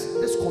bless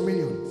this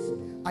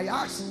communion. I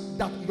ask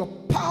that your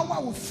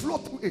power will flow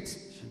through it.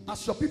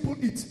 As your people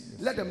eat,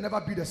 let them never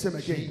be the same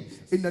again.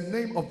 In the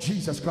name of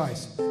Jesus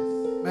Christ.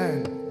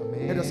 Man,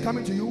 it is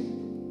coming to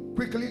you.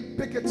 Quickly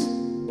pick it.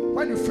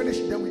 When you finish,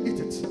 then we eat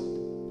it.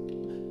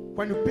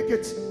 When you pick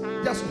it,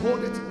 just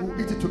hold it, we'll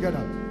eat it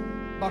together.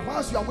 But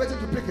whilst you are waiting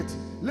to pick it,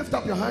 lift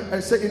up your hand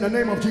and say, in the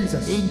name of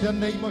Jesus. In the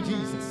name of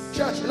Jesus.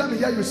 Church, let me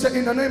hear you say,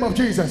 in the name of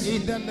Jesus.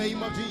 In the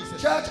name of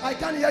Jesus. Church, I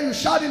can't hear you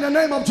shout, in the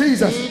name of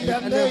Jesus. In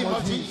the name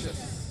of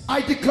Jesus. I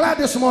declare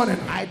this morning.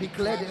 I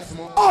declare this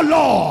morning. Oh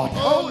Lord.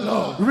 Oh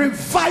Lord.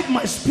 Revive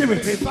my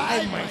spirit.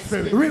 Revive my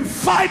spirit.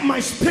 Revive my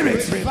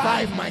spirit.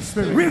 Revive my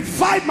spirit.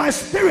 Revive my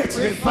spirit.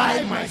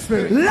 Revive my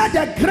spirit. Let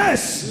the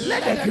grace.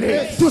 Let the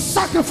grace To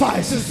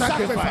sacrifice.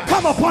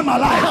 Come upon my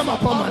life. Come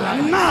upon my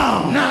life.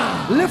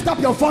 Now. Lift up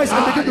your voice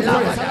and begin to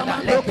pray.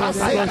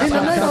 In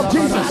the name of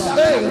Jesus.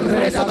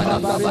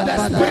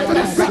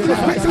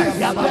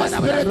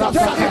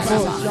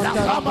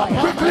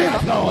 Quickly.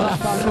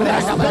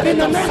 In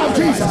the name of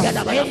Jesus. Let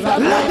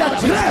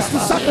the grace to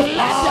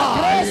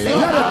sacrifice. Let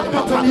it come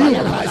upon you.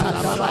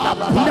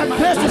 The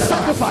grace to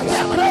sacrifice.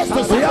 The grace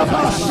to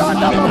sacrifice.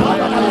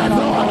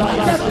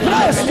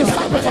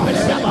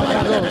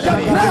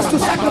 The grace to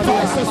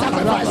sacrifice.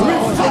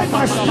 Revive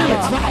my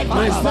spirit.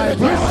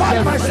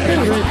 Revive my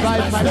spirit.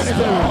 Revive my spirit.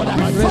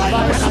 Revive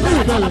my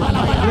spirit.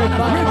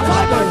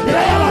 Revive my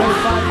prayer.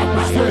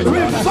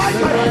 Revive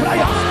my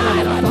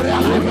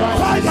prayer.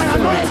 Revive my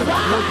anointing.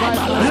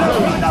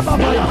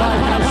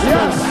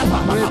 Yes.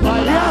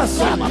 Yes.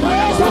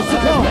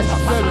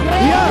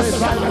 Yes.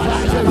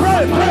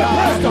 Pray.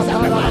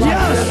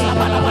 Yes.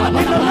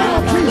 In the name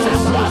of Jesus.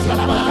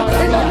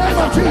 In the name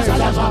of Jesus.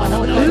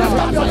 Lift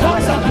up your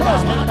voice and pray.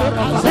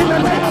 In the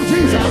name of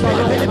Jesus.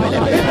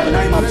 In the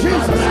name of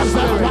Jesus.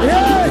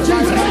 Yeah,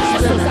 Jesus.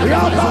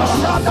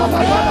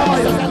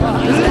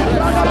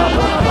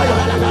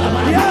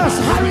 Yes,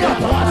 hurry up.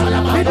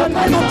 In the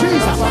name of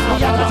Jesus.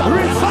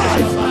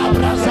 Revive.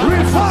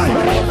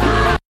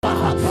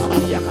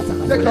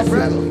 Take your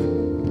bread.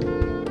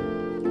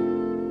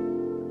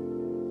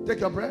 Take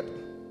your bread.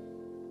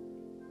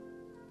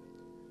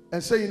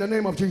 And say, in the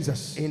name of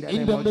Jesus. In the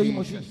name of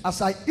Jesus.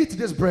 As I eat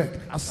this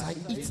bread. As I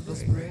eat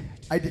this bread.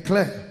 I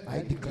declare.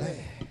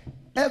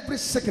 Every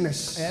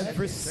sickness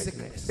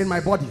in my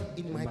body,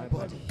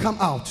 come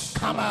out.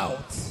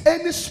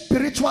 Any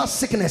spiritual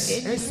sickness,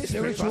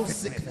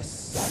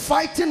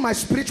 fighting my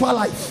spiritual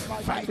life,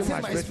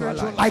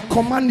 I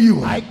command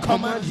you.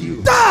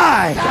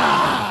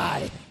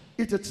 Die.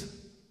 Eat it.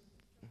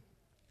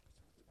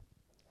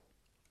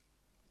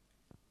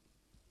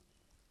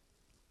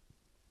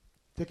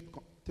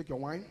 Take your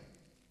wine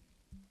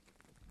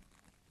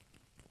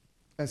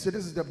and say,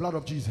 this is the blood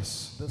of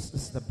Jesus. This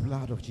is the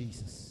blood of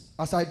Jesus.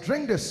 As I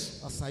drink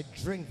this,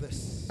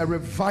 a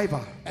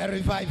reviver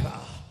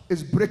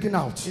is breaking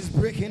out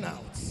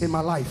in my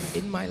life,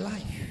 in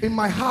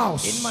my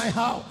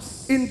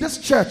house, in this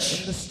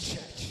church.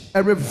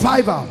 A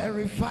revival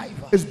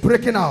is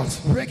breaking out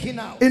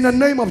in the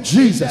name of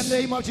Jesus.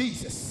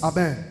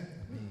 Amen.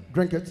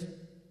 Drink it.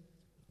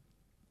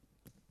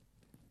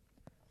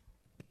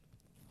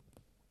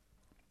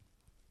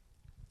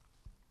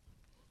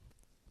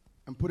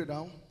 And put it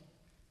down.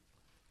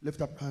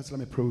 Lift up your hands. Let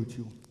me pray with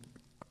you.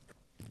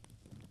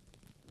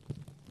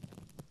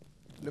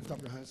 Lift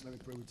up your hands. Let me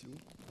pray with you.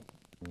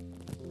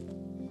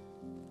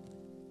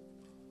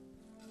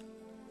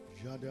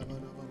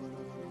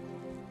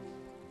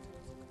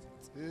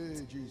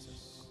 Hey,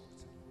 Jesus.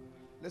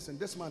 Listen,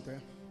 this month,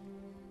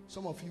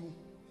 some of you,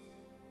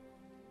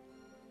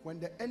 when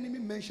the enemy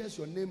mentions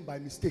your name by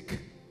mistake,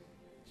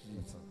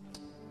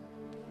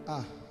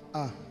 I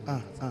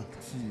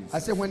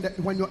say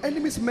when your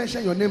enemies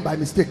mention your name by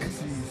mistake,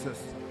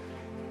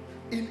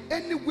 in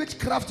any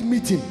witchcraft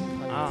meeting,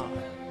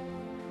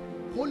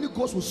 Holy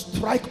Ghost will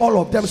strike all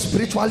of them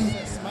spiritually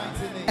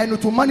and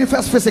it will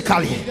manifest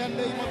physically.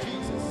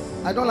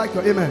 I don't like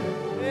your amen.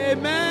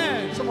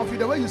 Amen. Some of you,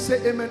 the way you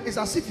say amen is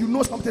as if you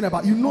know something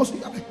about you know.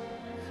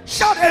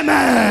 Shout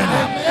amen.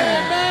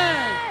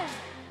 Amen.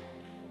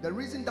 The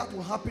reason that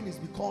will happen is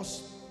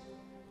because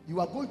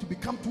you are going to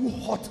become too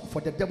hot for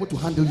the devil to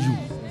handle you.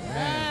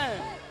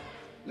 Amen.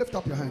 Lift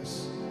up your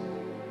hands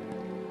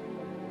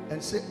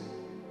and say,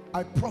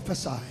 I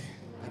prophesy.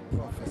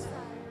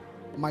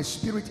 My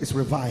spirit is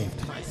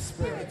revived.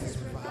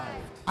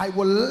 I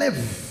will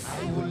live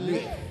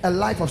a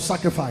life of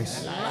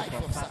sacrifice.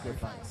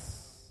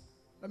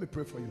 Let me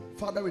pray for you.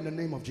 Father, in the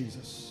name of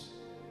Jesus,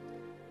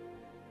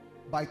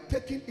 by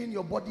taking in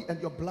your body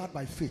and your blood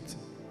by faith,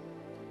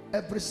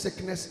 every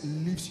sickness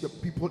leaves your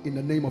people in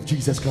the name of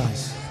Jesus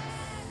Christ.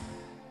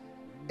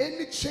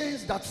 Any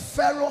chains that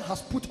Pharaoh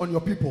has put on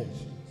your people,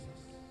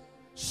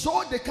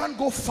 so they can't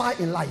go far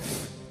in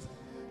life,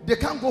 they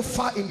can't go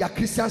far in their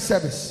Christian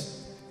service,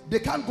 they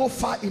can't go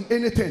far in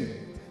anything.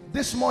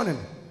 This morning,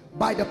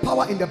 by the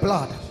power in the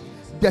blood,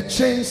 the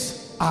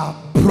chains are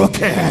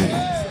broken.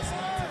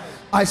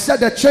 I said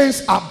the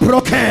chains are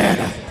broken.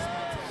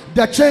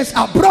 The chains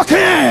are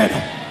broken.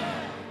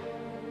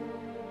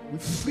 We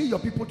free your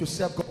people to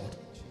serve God.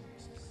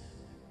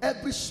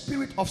 Every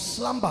spirit of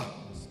slumber,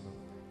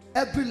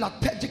 every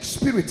lethargic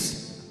spirit,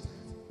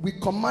 we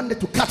command it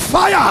to catch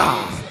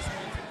fire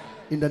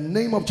in the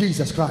name of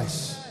Jesus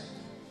Christ.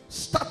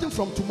 Starting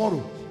from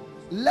tomorrow,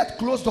 let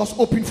closed doors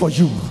open for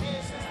you.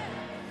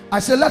 I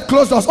say let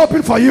closed doors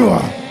open for you.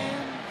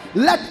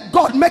 Let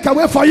God make a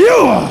way for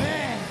you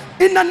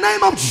in the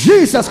name of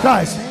Jesus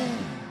Christ.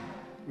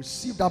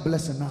 Receive that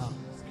blessing now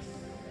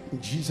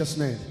in Jesus'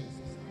 name.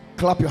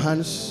 Clap your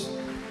hands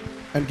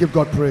and give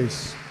God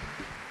praise.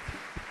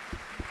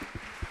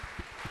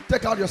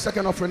 Take out your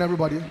second offering,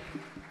 everybody.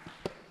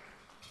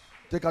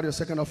 Take out your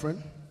second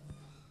offering.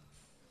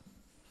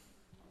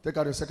 Take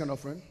out your second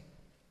offering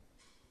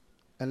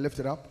and lift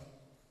it up.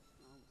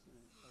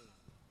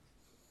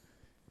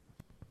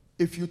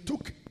 If you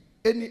took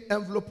any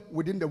envelope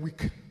within the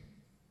week,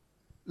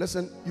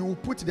 listen, you will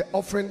put the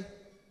offering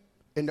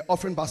in the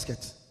offering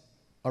basket.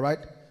 All right?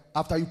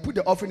 After you put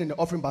the offering in the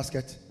offering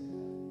basket,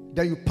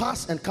 then you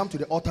pass and come to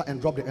the altar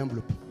and drop the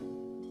envelope.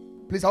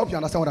 Please, I hope you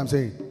understand what I'm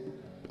saying.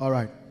 All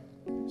right.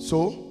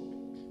 So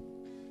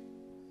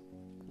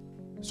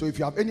if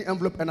you have any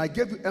envelope, and I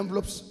gave you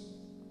envelopes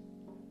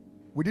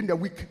within the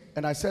week,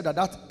 and I said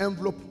that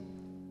envelope,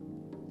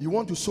 you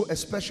want to sow a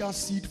special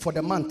seed for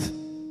the month.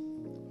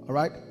 All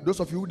right? Those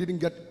of you who didn't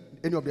get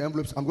any of the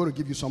envelopes, I'm going to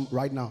give you some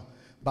right now.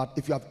 But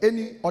if you have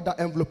any other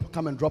envelope,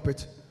 come and drop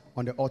it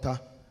on the altar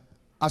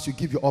as you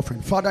give your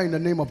offering. Father, in the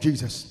name of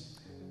Jesus,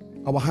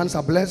 our hands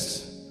are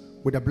blessed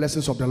with the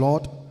blessings of the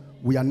Lord.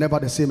 We are never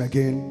the same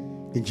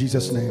again. In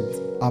Jesus' name,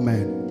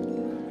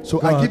 amen. So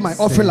God, I give my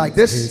offering like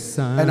this,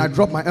 and I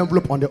drop my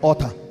envelope on the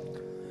altar.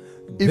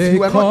 If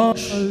you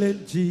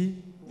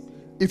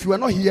are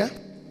not here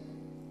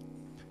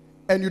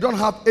and you don't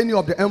have any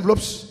of the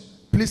envelopes,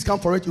 please come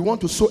for it. You want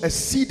to sow a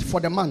seed for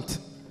the month,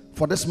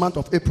 for this month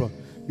of April.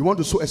 You want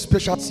to sow a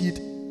special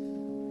seed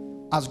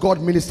as God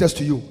ministers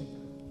to you.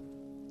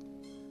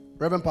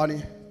 Reverend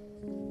Pani,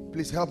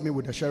 please help me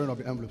with the sharing of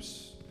the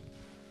envelopes.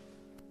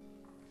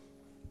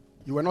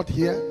 You were not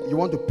here. You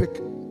want to pick.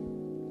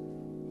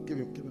 Give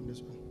him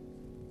this one.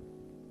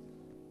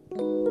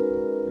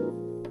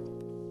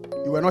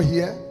 You were not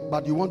here,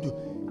 but you want to.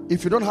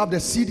 If you don't have the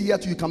seed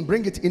yet, you can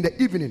bring it in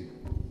the evening.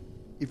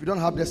 If you don't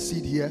have the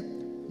seed here,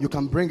 you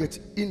can bring it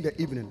in the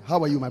evening.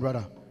 How are you, my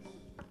brother?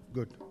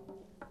 Good.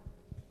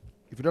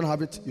 If you don't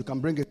have it, you can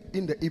bring it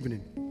in the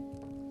evening.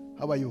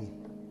 How are you?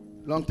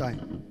 Long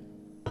time.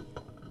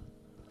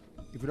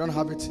 If you don't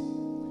have it,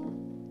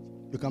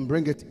 you can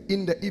bring it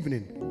in the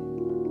evening.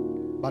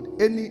 But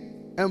any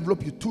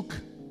envelope you took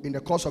in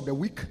the course of the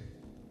week,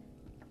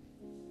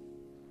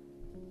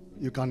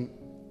 you can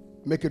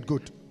make it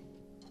good.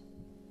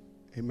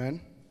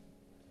 Amen.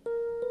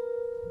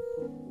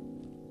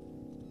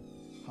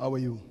 How are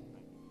you?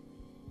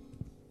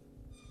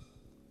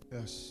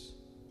 Yes.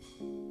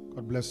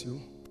 God bless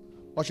you.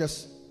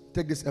 Ushers,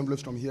 take these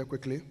envelopes from here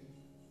quickly.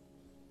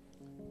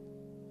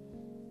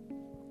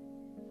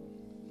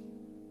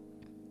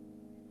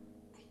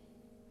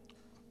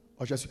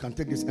 Ushers, you can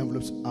take these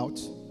envelopes out.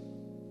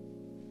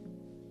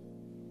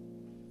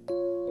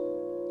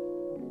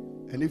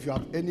 And if you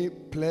have any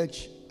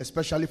pledge,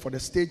 especially for the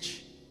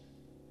stage,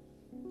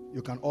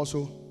 you can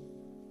also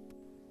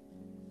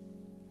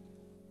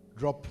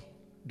drop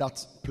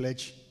that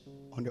pledge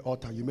on the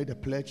altar. You made a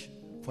pledge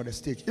for the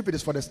stage. If it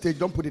is for the stage,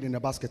 don't put it in the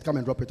basket. Come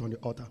and drop it on the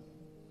altar.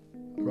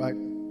 Right?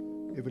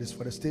 If it is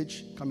for the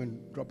stage, come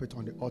and drop it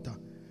on the altar.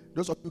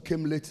 Those of you who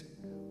came late,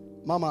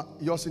 Mama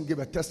Yosin gave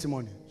a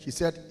testimony. She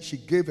said she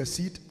gave a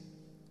seed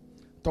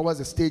towards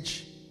the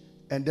stage,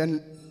 and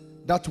then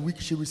that week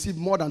she received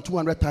more than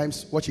 200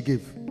 times what she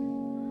gave.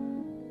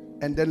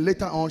 And then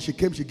later on she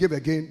came, she gave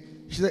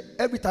again. She said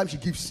every time she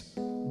gives,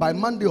 by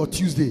Monday or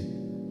Tuesday,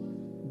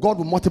 God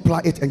will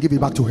multiply it and give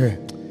it back to her.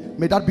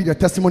 May that be the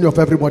testimony of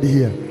everybody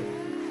here.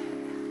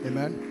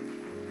 Amen.